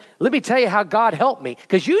 It's like, let me tell you how God helped me.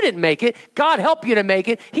 Because you didn't make it. God helped you to make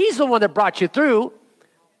it. He's the one that brought you through.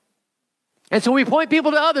 And so we point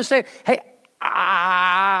people to others saying, hey,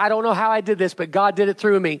 I don't know how I did this, but God did it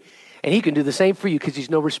through me. And he can do the same for you because he's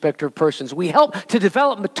no respecter of persons. We help to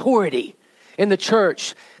develop maturity in the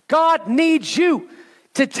church. God needs you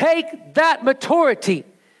to take that maturity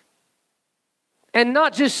and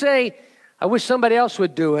not just say, I wish somebody else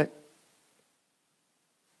would do it,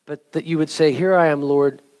 but that you would say, here I am,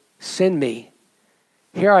 Lord, send me.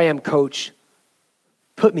 Here I am, coach.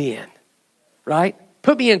 Put me in, right?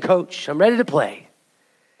 Put me in, coach. I'm ready to play.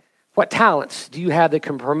 What talents do you have that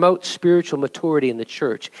can promote spiritual maturity in the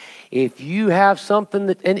church? If you have something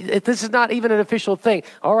that, and this is not even an official thing.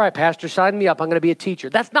 All right, pastor, sign me up. I'm going to be a teacher.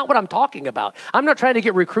 That's not what I'm talking about. I'm not trying to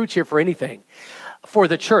get recruits here for anything for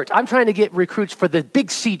the church. I'm trying to get recruits for the Big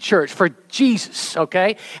C church, for Jesus,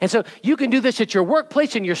 okay? And so you can do this at your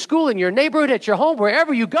workplace, in your school, in your neighborhood, at your home,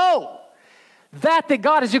 wherever you go. That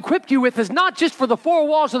God has equipped you with is not just for the 4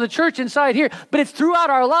 walls of the church inside here, but it's throughout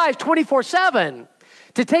our lives 24/7.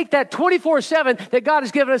 To take that 24/7 that God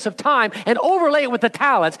has given us of time and overlay it with the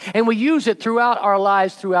talents, and we use it throughout our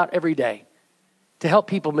lives, throughout every day, to help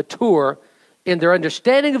people mature in their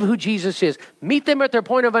understanding of who Jesus is, meet them at their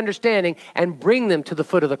point of understanding, and bring them to the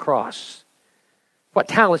foot of the cross. What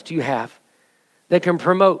talents do you have that can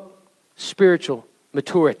promote spiritual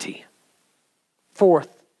maturity? 4th,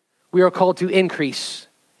 we are called to increase.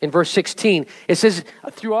 In verse 16, it says,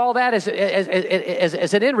 through all that, as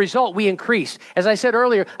an end result, we increase. As I said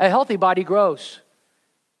earlier, a healthy body grows.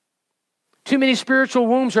 Too many spiritual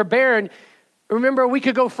wombs are barren. Remember a week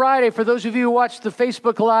ago Friday, for those of you who watched the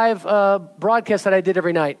Facebook Live broadcast that I did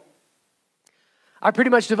every night, I pretty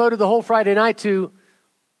much devoted the whole Friday night to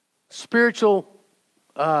spiritual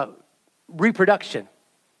reproduction.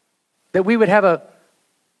 That we would have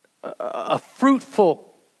a fruitful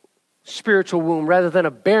spiritual womb rather than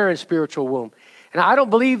a barren spiritual womb. And I don't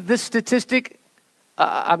believe this statistic.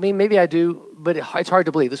 Maybe I do, but it's hard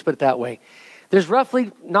to believe. Let's put it that way. There's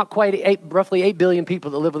roughly 8 billion people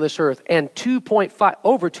that live on this earth, and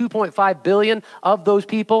over 2.5 billion of those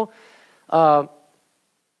people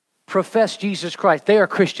profess Jesus Christ. They are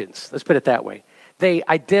Christians. Let's put it that way. They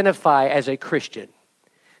identify as a Christian.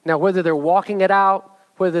 Now, whether they're walking it out,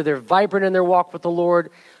 whether they're vibrant in their walk with the Lord,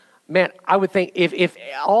 man, I would think if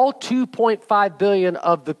all 2.5 billion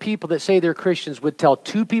of the people that say they're Christians would tell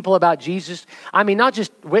 2 people about Jesus, not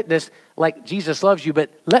just witness like Jesus loves you,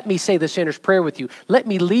 but let me say the sinner's prayer with you. Let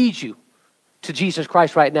me lead you to Jesus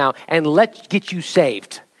Christ right now and let's get you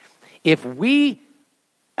saved. If we,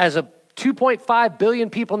 as a 2.5 billion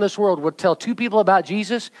people in this world, would tell 2 people about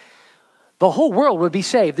Jesus, the whole world would be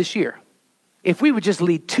saved this year. If we would just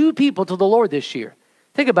lead 2 people to the Lord this year.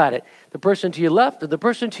 Think about it. The person to your left and the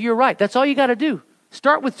person to your right. That's all you got to do.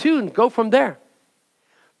 Start with 2 and go from there.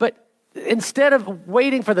 But instead of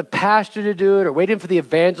waiting for the pastor to do it, or waiting for the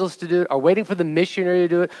evangelist to do it, or waiting for the missionary to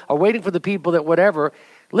do it, or waiting for the people that whatever,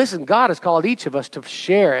 listen, God has called each of us to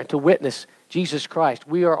share and to witness Jesus Christ.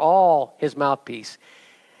 We are all his mouthpiece.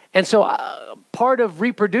 And so part of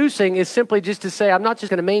reproducing is simply just to say, I'm not just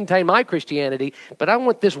going to maintain my Christianity, but I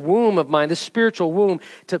want this womb of mine, this spiritual womb,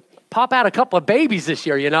 to pop out a couple of babies this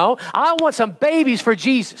year, I want some babies for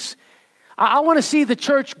Jesus. I want to see the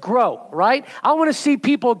church grow, right? I want to see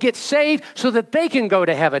people get saved so that they can go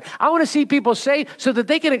to heaven. I want to see people saved so that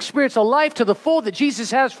they can experience a life to the full that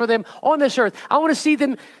Jesus has for them on this earth. I want to see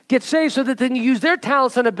them get saved so that they can use their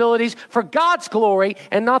talents and abilities for God's glory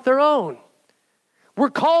and not their own.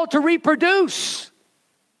 We're called to reproduce.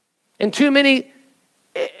 And too many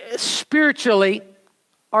spiritually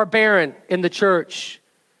are barren in the church.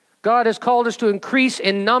 God has called us to increase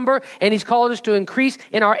in number, and he's called us to increase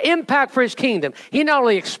in our impact for his kingdom. He not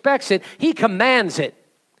only expects it, he commands it.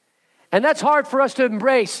 And that's hard for us to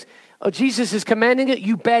embrace. Oh, Jesus is commanding it?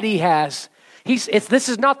 You bet he has. This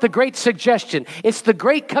is not the great suggestion. It's the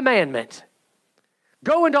great commandment.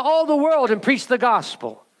 Go into all the world and preach the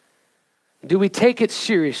gospel. Do we take it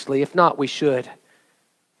seriously? If not, we should.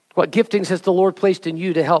 What giftings has the Lord placed in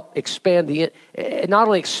you to help not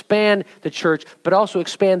only expand the church, but also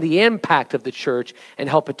expand the impact of the church and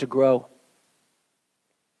help it to grow?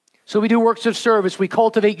 So we do works of service, we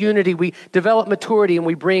cultivate unity, we develop maturity, and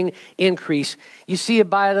we bring increase. You see,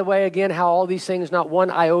 by the way, again, how all these things, not one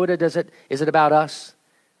iota is it about us.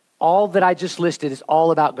 All that I just listed is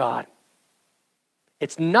all about God.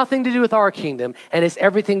 It's nothing to do with our kingdom, and it's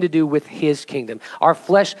everything to do with his kingdom. Our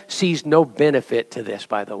flesh sees no benefit to this,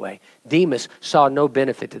 by the way. Demas saw no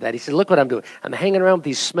benefit to that. He said, look what I'm doing. I'm hanging around with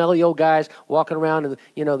these smelly old guys, walking around in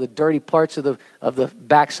the dirty parts of the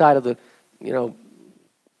backside of the,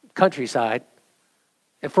 countryside.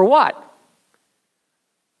 And for what?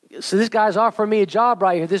 So this guy's offering me a job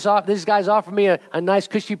right here. This guy's offering me a nice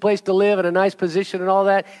cushy place to live and a nice position and all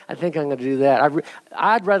that. I think I'm going to do that.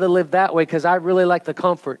 I'd rather live that way because I really like the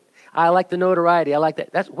comfort. I like the notoriety. I like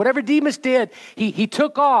that. That's whatever Demas did. He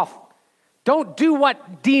took off. Don't do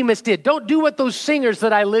what Demas did. Don't do what those singers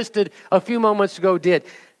that I listed a few moments ago did.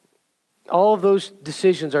 All of those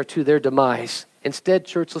decisions are to their demise. Instead,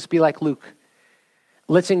 church, let's be like Luke.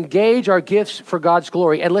 Let's engage our gifts for God's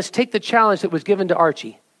glory. And let's take the challenge that was given to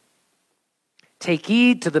Archie. Take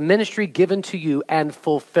heed to the ministry given to you and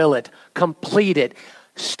fulfill it. Complete it.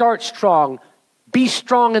 Start strong. Be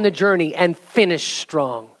strong in the journey and finish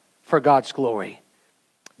strong for God's glory.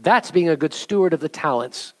 That's being a good steward of the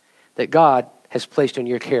talents that God has placed in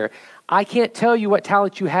your care. I can't tell you what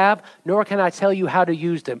talents you have, nor can I tell you how to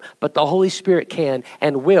use them. But the Holy Spirit can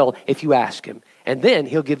and will if you ask him. And then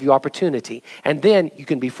he'll give you opportunity. And then you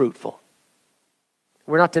can be fruitful.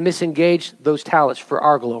 We're not to misengage those talents for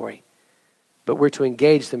our glory, but we're to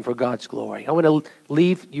engage them for God's glory. I want to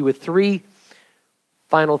leave you with 3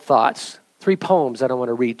 final thoughts, 3 poems that I want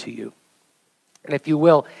to read to you. And if you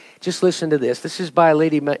will, just listen to this. This is by a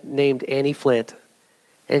lady named Annie Flint,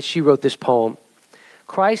 and she wrote this poem.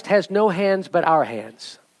 Christ has no hands but our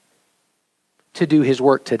hands to do his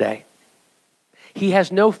work today. He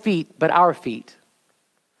has no feet but our feet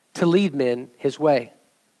to lead men his way.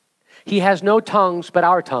 He has no tongues but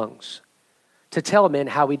our tongues to tell men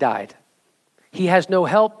how he died. He has no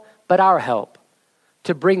help but our help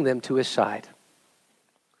to bring them to his side.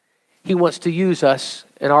 He wants to use us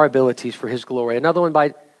and our abilities for his glory. Another one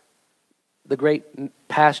by the great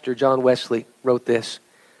pastor John Wesley wrote this.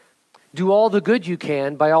 Do all the good you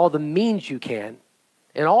can by all the means you can,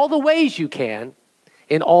 in all the ways you can,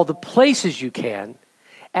 in all the places you can,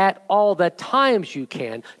 at all the times you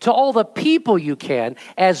can, to all the people you can,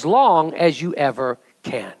 as long as you ever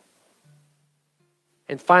can.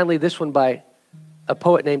 And finally, this one by a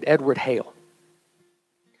poet named Edward Hale.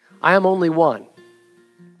 I am only one,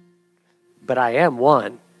 but I am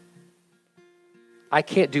one. I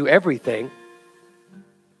can't do everything,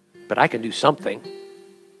 but I can do something.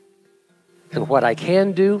 And what I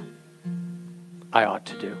can do, I ought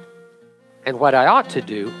to do. And what I ought to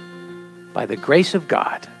do, by the grace of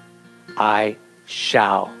God, I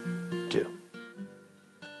shall do.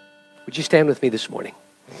 Would you stand with me this morning?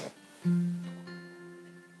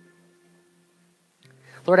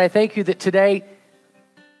 Lord, I thank you that today,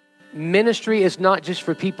 ministry is not just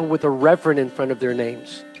for people with a reverend in front of their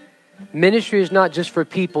names. Ministry is not just for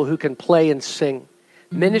people who can play and sing.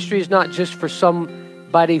 Ministry is not just for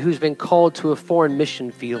somebody who's been called to a foreign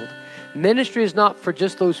mission field. Ministry is not for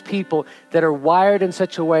just those people that are wired in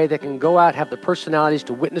such a way that can go out, have the personalities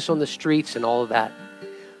to witness on the streets and all of that.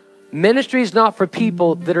 Ministry is not for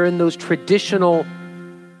people that are in those traditional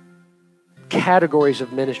categories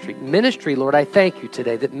of ministry. Ministry, Lord, I thank you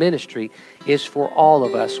today that ministry is for all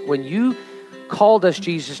of us. When you called us,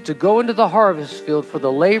 Jesus, to go into the harvest field, for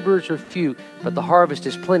the laborers are few, but the harvest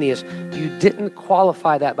is plenteous, you didn't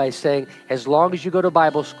qualify that by saying, as long as you go to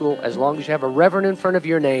Bible school, as long as you have a reverend in front of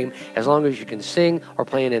your name, as long as you can sing or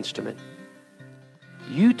play an instrument.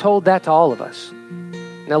 You told that to all of us.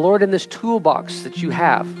 Now, Lord, in this toolbox that you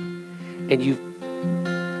have, and you've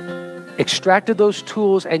extracted those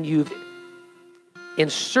tools and you've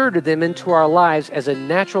inserted them into our lives as a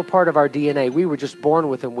natural part of our DNA. We were just born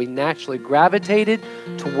with them. We naturally gravitated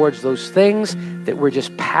towards those things that we're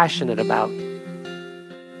just passionate about.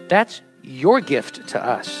 That's your gift to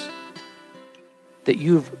us, that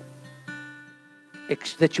you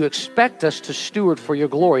expect us to steward for your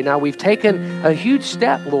glory. Now, we've taken a huge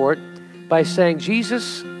step, Lord, by saying,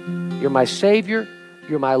 Jesus, you're my Savior,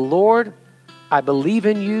 you're my Lord, I believe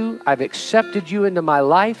in you, I've accepted you into my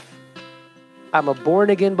life, I'm a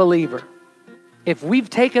born-again believer. If we've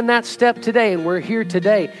taken that step today and we're here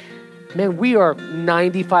today, man, we are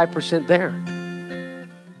 95% there.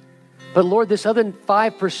 But Lord, this other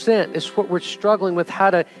 5% is what we're struggling with, how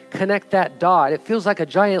to connect that dot. It feels like a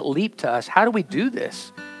giant leap to us. How do we do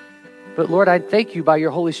this? But Lord, I thank you by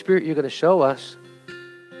your Holy Spirit, you're going to show us.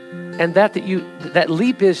 And that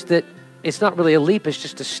leap is that it's not really a leap, it's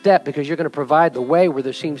just a step, because you're going to provide the way where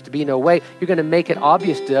there seems to be no way. You're going to make it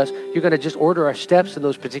obvious to us. You're going to just order our steps in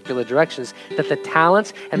those particular directions, that the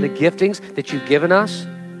talents and the giftings that you've given us,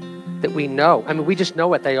 that we know. I mean, we just know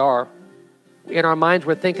what they are. In our minds,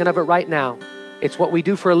 we're thinking of it right now. It's what we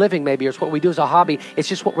do for a living maybe, or it's what we do as a hobby. It's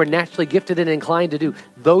just what we're naturally gifted and inclined to do.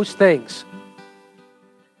 Those things.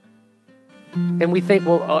 And we think,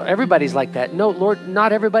 well, everybody's like that. No, Lord,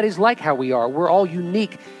 not everybody's like how we are. We're all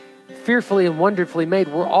unique, fearfully and wonderfully made.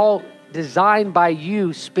 We're all designed by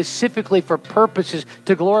you specifically for purposes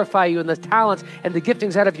to glorify you, and the talents and the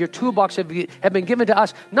giftings out of your toolbox have been given to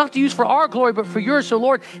us, not to use for our glory, but for yours. So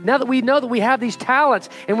Lord, now that we know that we have these talents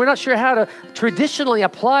and we're not sure how to traditionally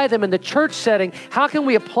apply them in the church setting, how can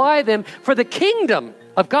we apply them for the kingdom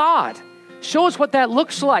of God? Show us what that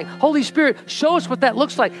looks like. Holy Spirit, show us what that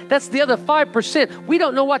looks like. That's the other 5%. We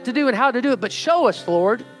don't know what to do and how to do it, but show us,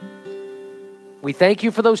 Lord. We thank you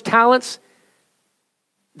for those talents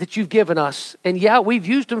that you've given us. And yeah, we've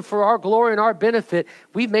used them for our glory and our benefit.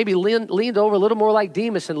 We've maybe leaned over a little more like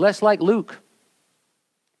Demas and less like Luke.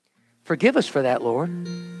 Forgive us for that, Lord.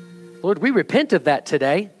 Lord, we repent of that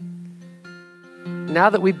today. Now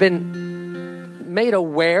that we've been made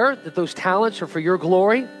aware that those talents are for your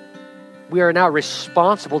glory, we are now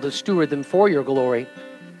responsible to steward them for your glory.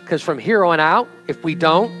 Because from here on out, if we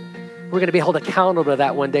don't, we're going to be held accountable to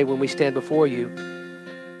that one day when we stand before you.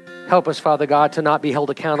 Help us, Father God, to not be held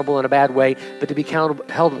accountable in a bad way, but to be held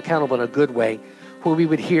accountable in a good way, where we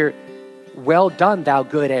would hear, well done, thou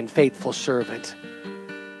good and faithful servant.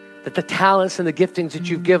 That the talents and the giftings that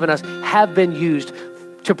you've given us have been used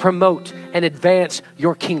to promote and advance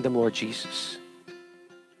your kingdom, Lord Jesus.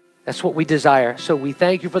 That's what we desire. So we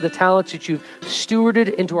thank you for the talents that you've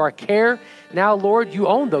stewarded into our care. Now, Lord, you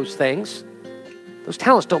own those things. Those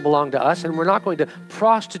talents don't belong to us, and we're not going to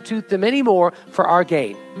prostitute them anymore for our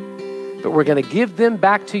gain. But we're going to give them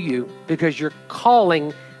back to you because you're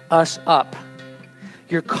calling us up.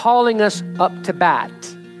 You're calling us up to bat.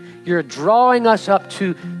 You're drawing us up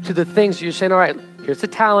to the things. You're saying, all right, here's the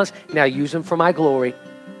talents. Now use them for my glory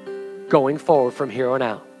going forward from here on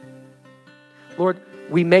out. Lord,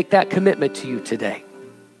 we make that commitment to you today.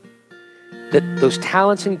 That those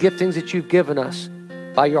talents and giftings that you've given us,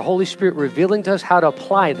 by your Holy Spirit revealing to us how to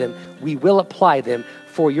apply them, we will apply them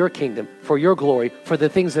for your kingdom, for your glory, for the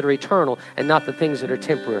things that are eternal and not the things that are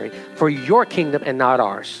temporary, for your kingdom and not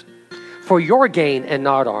ours, for your gain and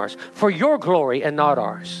not ours, for your glory and not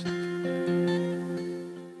ours.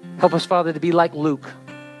 Help us, Father, to be like Luke.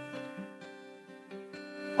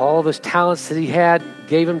 All those talents that he had,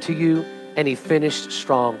 gave them to you, and he finished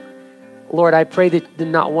strong. Lord, I pray that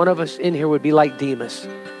not one of us in here would be like Demas,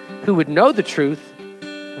 who would know the truth,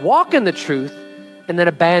 walk in the truth, and then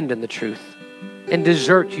abandon the truth and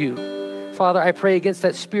desert you. Father, I pray against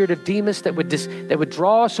that spirit of Demas that would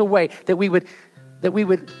draw us away, that we would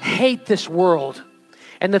hate this world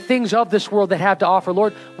and the things of this world that have to offer.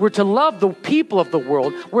 Lord, we're to love the people of the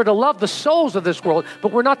world. We're to love the souls of this world,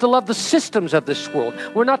 but we're not to love the systems of this world.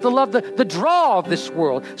 We're not to love the draw of this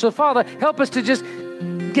world. So Father, help us to just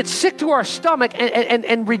get sick to our stomach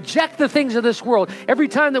and reject the things of this world. Every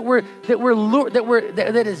time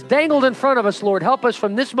that is dangled in front of us, Lord, help us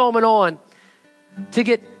from this moment on to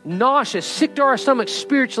get nauseous, sick to our stomach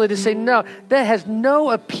spiritually, to say, no, that has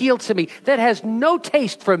no appeal to me. That has no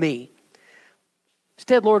taste for me.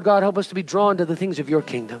 Instead, Lord God, help us to be drawn to the things of your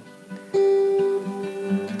kingdom.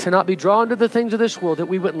 To not be drawn to the things of this world, that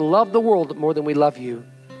we wouldn't love the world more than we love you,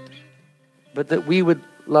 but that we would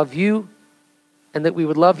love you, and that we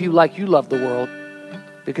would love you like you love the world,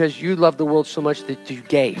 because you love the world so much that you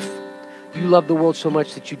gave. You love the world so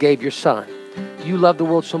much that you gave your son. You love the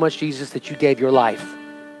world so much, Jesus, that you gave your life.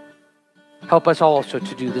 Help us also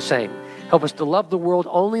to do the same. Help us to love the world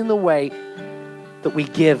only in the way that we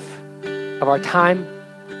give of our time,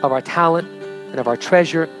 of our talent, and of our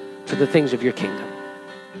treasure to the things of your kingdom.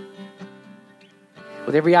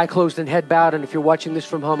 With every eye closed and head bowed, and if you're watching this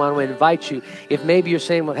from home, I want to invite you. If maybe you're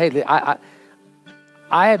saying, well, hey, I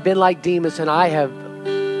have been like Demas, and I've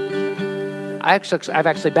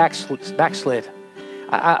actually backslid.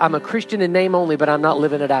 I'm a Christian in name only, but I'm not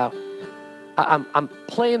living it out. I'm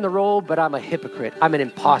playing the role, but I'm a hypocrite. I'm an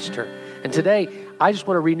imposter. And today, I just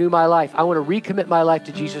want to renew my life. I want to recommit my life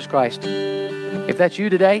to Jesus Christ. If that's you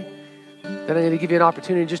today, then I'm going to give you an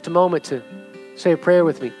opportunity in just a moment to Say a prayer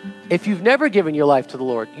with me. If you've never given your life to the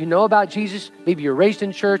Lord, you know about Jesus, maybe you're raised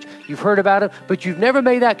in church, you've heard about him, but you've never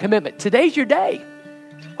made that commitment. Today's your day.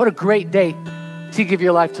 What a great day to give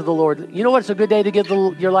your life to the Lord. You know what's a good day to give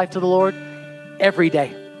your life to the Lord? Every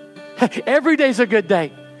day. Every day's a good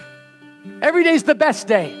day. Every day's the best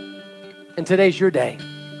day. And today's your day.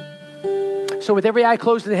 So with every eye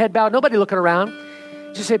closed and the head bowed, nobody looking around,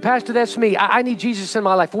 just say, Pastor, that's me. I need Jesus in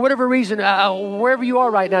my life. For whatever reason, wherever you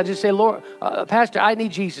are right now, just say, Lord, Pastor, I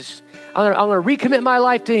need Jesus. I'm going to recommit my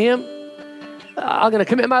life to him. I'm going to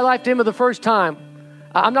commit my life to him for the first time.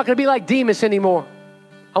 I'm not going to be like Demas anymore.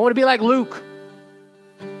 I want to be like Luke.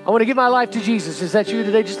 I want to give my life to Jesus. Is that you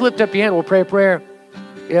today? Just lift up your hand. We'll pray a prayer.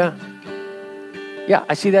 Yeah. Yeah,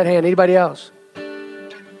 I see that hand. Anybody else?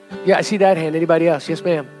 Yeah, I see that hand. Anybody else? Yes,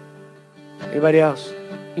 ma'am. Anybody else?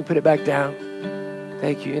 You can put it back down.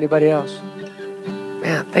 Thank you. Anybody else?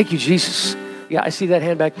 Man, thank you, Jesus. Yeah, I see that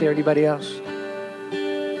hand back there. Anybody else?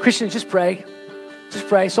 Christians, just pray. Just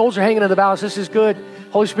pray. Souls are hanging in the balance. This is good.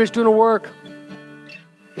 Holy Spirit's doing the work.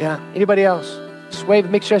 Yeah. Anybody else? Just wave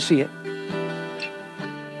and make sure I see it.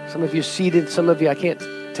 Some of you are seated. Some of you, I can't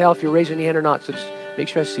tell if you're raising your hand or not, so just make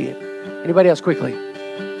sure I see it. Anybody else? Quickly.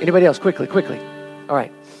 Anybody else? Quickly. All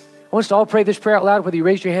right. I want us to all pray this prayer out loud, whether you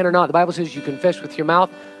raise your hand or not. The Bible says you confess with your mouth,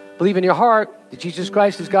 believe in your heart that Jesus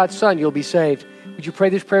Christ is God's Son, you'll be saved. Would you pray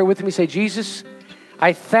this prayer with me? Say, Jesus,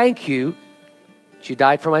 I thank you that you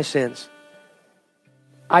died for my sins.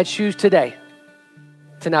 I choose today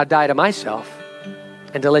to now die to myself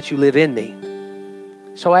and to let you live in me.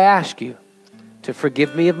 So I ask you to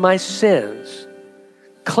forgive me of my sins,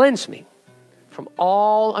 cleanse me from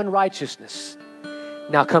all unrighteousness.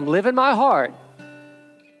 Now come live in my heart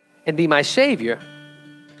and be my Savior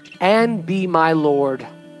and be my Lord.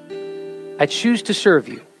 I choose to serve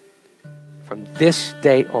you from this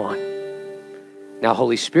day on. Now,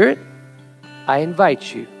 Holy Spirit, I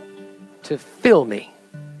invite you to fill me,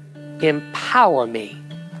 empower me,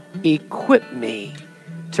 equip me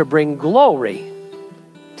to bring glory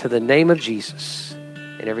to the name of Jesus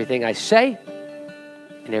in everything I say,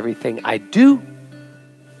 in everything I do,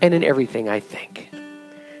 and in everything I think.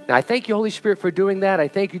 Now, I thank you, Holy Spirit, for doing that. I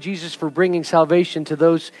thank you, Jesus, for bringing salvation to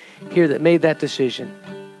those here that made that decision.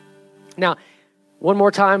 Now, one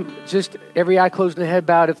more time, just every eye closed and head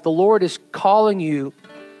bowed. If the Lord is calling you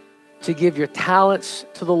to give your talents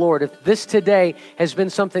to the Lord, if this today has been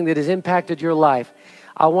something that has impacted your life,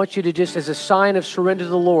 I want you to just, as a sign of surrender to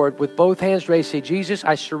the Lord, with both hands raised, say, Jesus,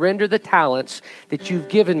 I surrender the talents that you've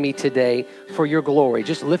given me today for your glory.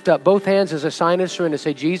 Just lift up both hands as a sign of surrender.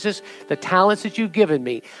 Say, Jesus, the talents that you've given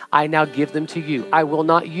me, I now give them to you. I will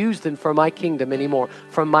not use them for my kingdom anymore,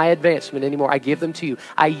 for my advancement anymore. I give them to you.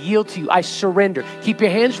 I yield to you. I surrender. Keep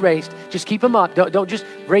your hands raised. Just keep them up. Don't just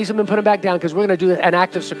raise them and put them back down, because we're going to do an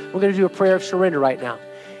act of, we're going to do a prayer of surrender right now.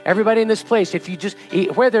 Everybody in this place, if you just,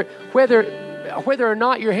 whether or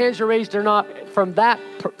not your hands are raised or not from that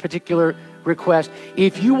particular request,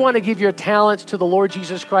 if you want to give your talents to the Lord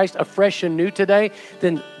Jesus Christ afresh and new today,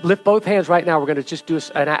 then lift both hands right now. We're going to just do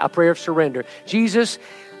a prayer of surrender. Jesus,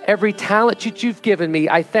 every talent that you've given me,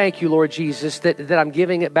 I thank you, Lord Jesus, that I'm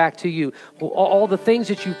giving it back to you. All the things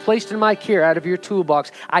that you've placed in my care out of your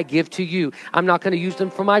toolbox, I give to you. I'm not going to use them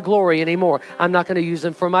for my glory anymore. I'm not going to use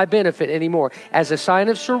them for my benefit anymore. As a sign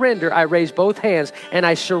of surrender, I raise both hands and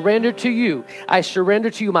I surrender to you. I surrender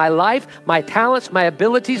to you my life, my talents, my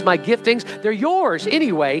abilities, my giftings. They're yours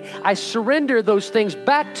anyway. I surrender those things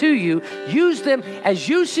back to you. Use them as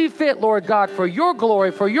you see fit, Lord God, for your glory,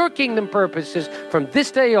 for your kingdom purposes from this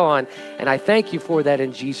day on, and I thank you for that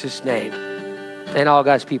in Jesus' name. And all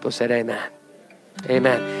God's people said amen.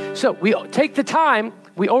 Amen. So we take the time,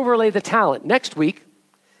 we overlay the talent. Next week,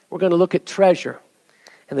 we're going to look at treasure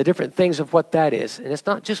and the different things of what that is. And it's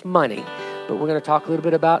not just money, but we're going to talk a little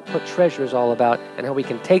bit about what treasure is all about and how we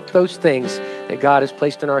can take those things that God has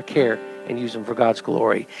placed in our care and use them for God's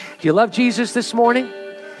glory. Do you love Jesus this morning?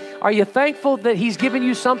 Are you thankful that he's given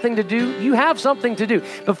you something to do? You have something to do.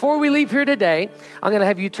 Before we leave here today, I'm going to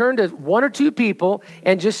have you turn to one or two people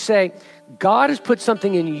and just say, God has put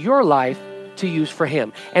something in your life to use for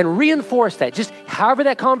him. And reinforce that. Just however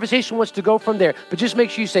that conversation wants to go from there. But just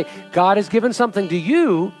make sure you say, God has given something to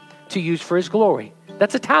you to use for his glory.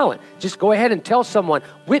 That's a talent. Just go ahead and tell someone,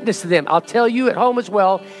 witness to them. I'll tell you at home as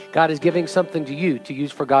well, God is giving something to you to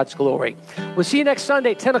use for God's glory. We'll see you next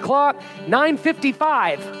Sunday, 10 o'clock,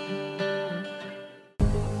 9:55.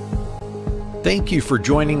 Thank you for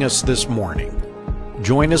joining us this morning.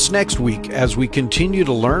 Join us next week as we continue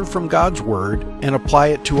to learn from God's Word and apply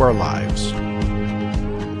it to our lives.